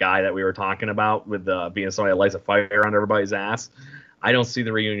being that guy that we were talking about with being somebody that lights a fire on everybody's ass, I don't see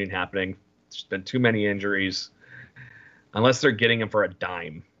the reunion happening. There's been too many injuries, unless they're getting him for a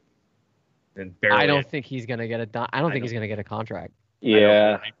dime. And barely. I don't think he's going to get a dime. I don't think he's going to get a contract.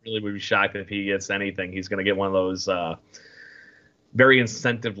 Yeah. I really would be shocked if he gets anything. He's going to get one of those very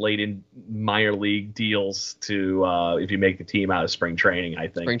incentive-laden minor league deals to if you make the team out of spring training, I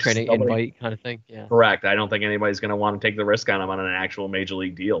think. Spring training invite kind of thing, yeah. Correct. I don't think anybody's going to want to take the risk on him on an actual major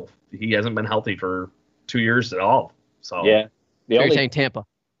league deal. He hasn't been healthy for 2 years at all. So yeah. You're saying Tampa.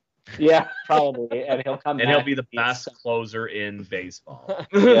 Yeah, probably. And he'll come back. And he'll be the best closer in baseball.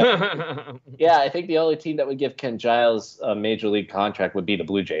 Yeah, I think the only team that would give Ken Giles a major league contract would be the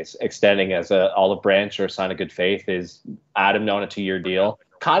Blue Jays. Extending as a olive branch or sign of good faith is add him on a 2-year deal.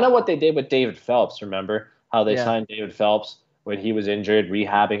 Kind of what they did with David Phelps, remember? How they signed David Phelps when he was injured,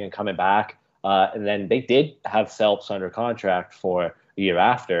 rehabbing and coming back. And then they did have Phelps under contract for a year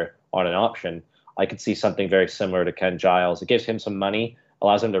after on an option. I could see something very similar to Ken Giles. It gives him some money,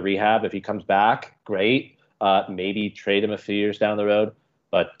 allows him to rehab. If he comes back, great. Maybe trade him a few years down the road.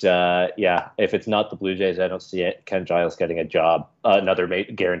 But, if it's not the Blue Jays, I don't see Ken Giles getting a job, another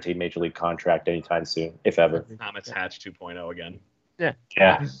guaranteed major league contract anytime soon, if ever. Thomas Hatch 2.0 again.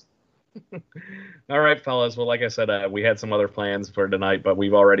 Yeah. All right, fellas. Well, like I said, we had some other plans for tonight, but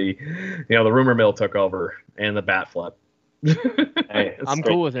we've already, the rumor mill took over and the bat flip. Hey, I'm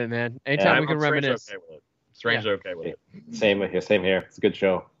cool with it, man. Anytime we can reminisce. Strangely okay with it. Same here. It's a good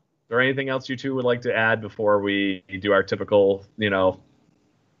show. Is there anything else you two would like to add before we do our typical,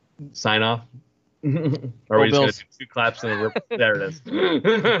 sign off? Or are we just going to do 2 claps and there it is?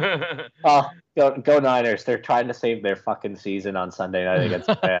 Go Niners. They're trying to save their fucking season on Sunday night against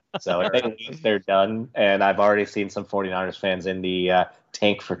the Rams. So if they lose, they're done. And I've already seen some 49ers fans in the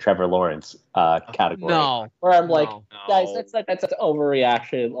tank for Trevor Lawrence category. No. Where I'm like, guys, that's an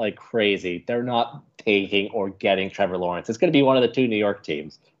overreaction like crazy. They're not taking or getting Trevor Lawrence. It's going to be one of the 2 New York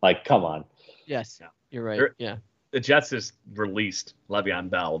teams. Like, come on. Yes, you're right. Yeah. The Jets just released Le'Veon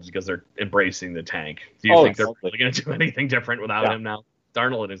Bell because they're embracing the tank. Do you think they're really going to do anything different without him now?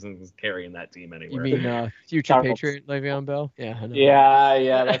 Darnold isn't carrying that team anywhere. You mean future Patriot Le'Veon Bell? Yeah. I know.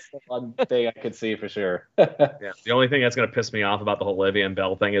 Yeah. That's the one thing I could see for sure. Yeah. The only thing that's going to piss me off about the whole Le'Veon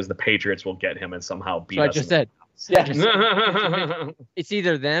Bell thing is the Patriots will get him and somehow beat us. I just said. Yeah. It's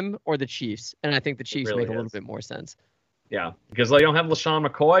either them or the Chiefs, and I think the Chiefs make a little bit more sense. Yeah, because they don't have LaShawn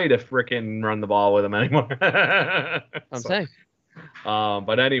McCoy to frickin' run the ball with them anymore. I'm saying.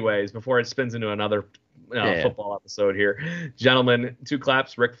 But anyways, before it spins into another football episode here, gentlemen, 2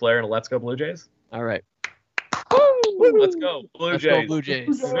 claps, Ric Flair, and let's go Blue Jays. All right. Woo! Let's go Blue Jays. Let's go Blue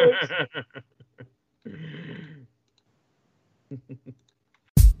Jays.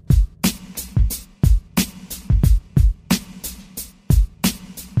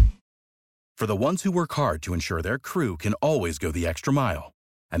 For the ones who work hard to ensure their crew can always go the extra mile,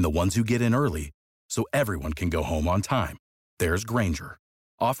 and the ones who get in early so everyone can go home on time, there's Grainger,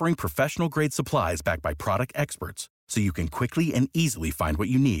 offering professional-grade supplies backed by product experts so you can quickly and easily find what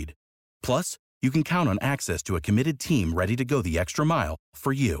you need. Plus, you can count on access to a committed team ready to go the extra mile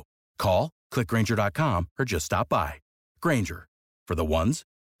for you. Call, Click Grainger.com or just stop by. Grainger, for the ones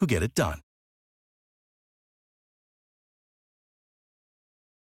who get it done.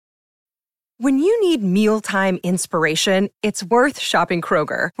 When you need mealtime inspiration, it's worth shopping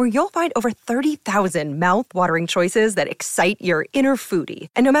Kroger, where you'll find over 30,000 mouth-watering choices that excite your inner foodie.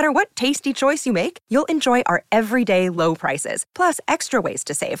 And no matter what tasty choice you make, you'll enjoy our everyday low prices, plus extra ways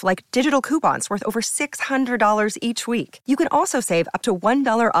to save, like digital coupons worth over $600 each week. You can also save up to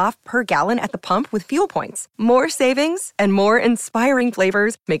 $1 off per gallon at the pump with fuel points. More savings and more inspiring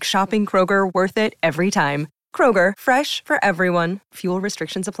flavors make shopping Kroger worth it every time. Kroger, fresh for everyone. Fuel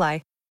restrictions apply.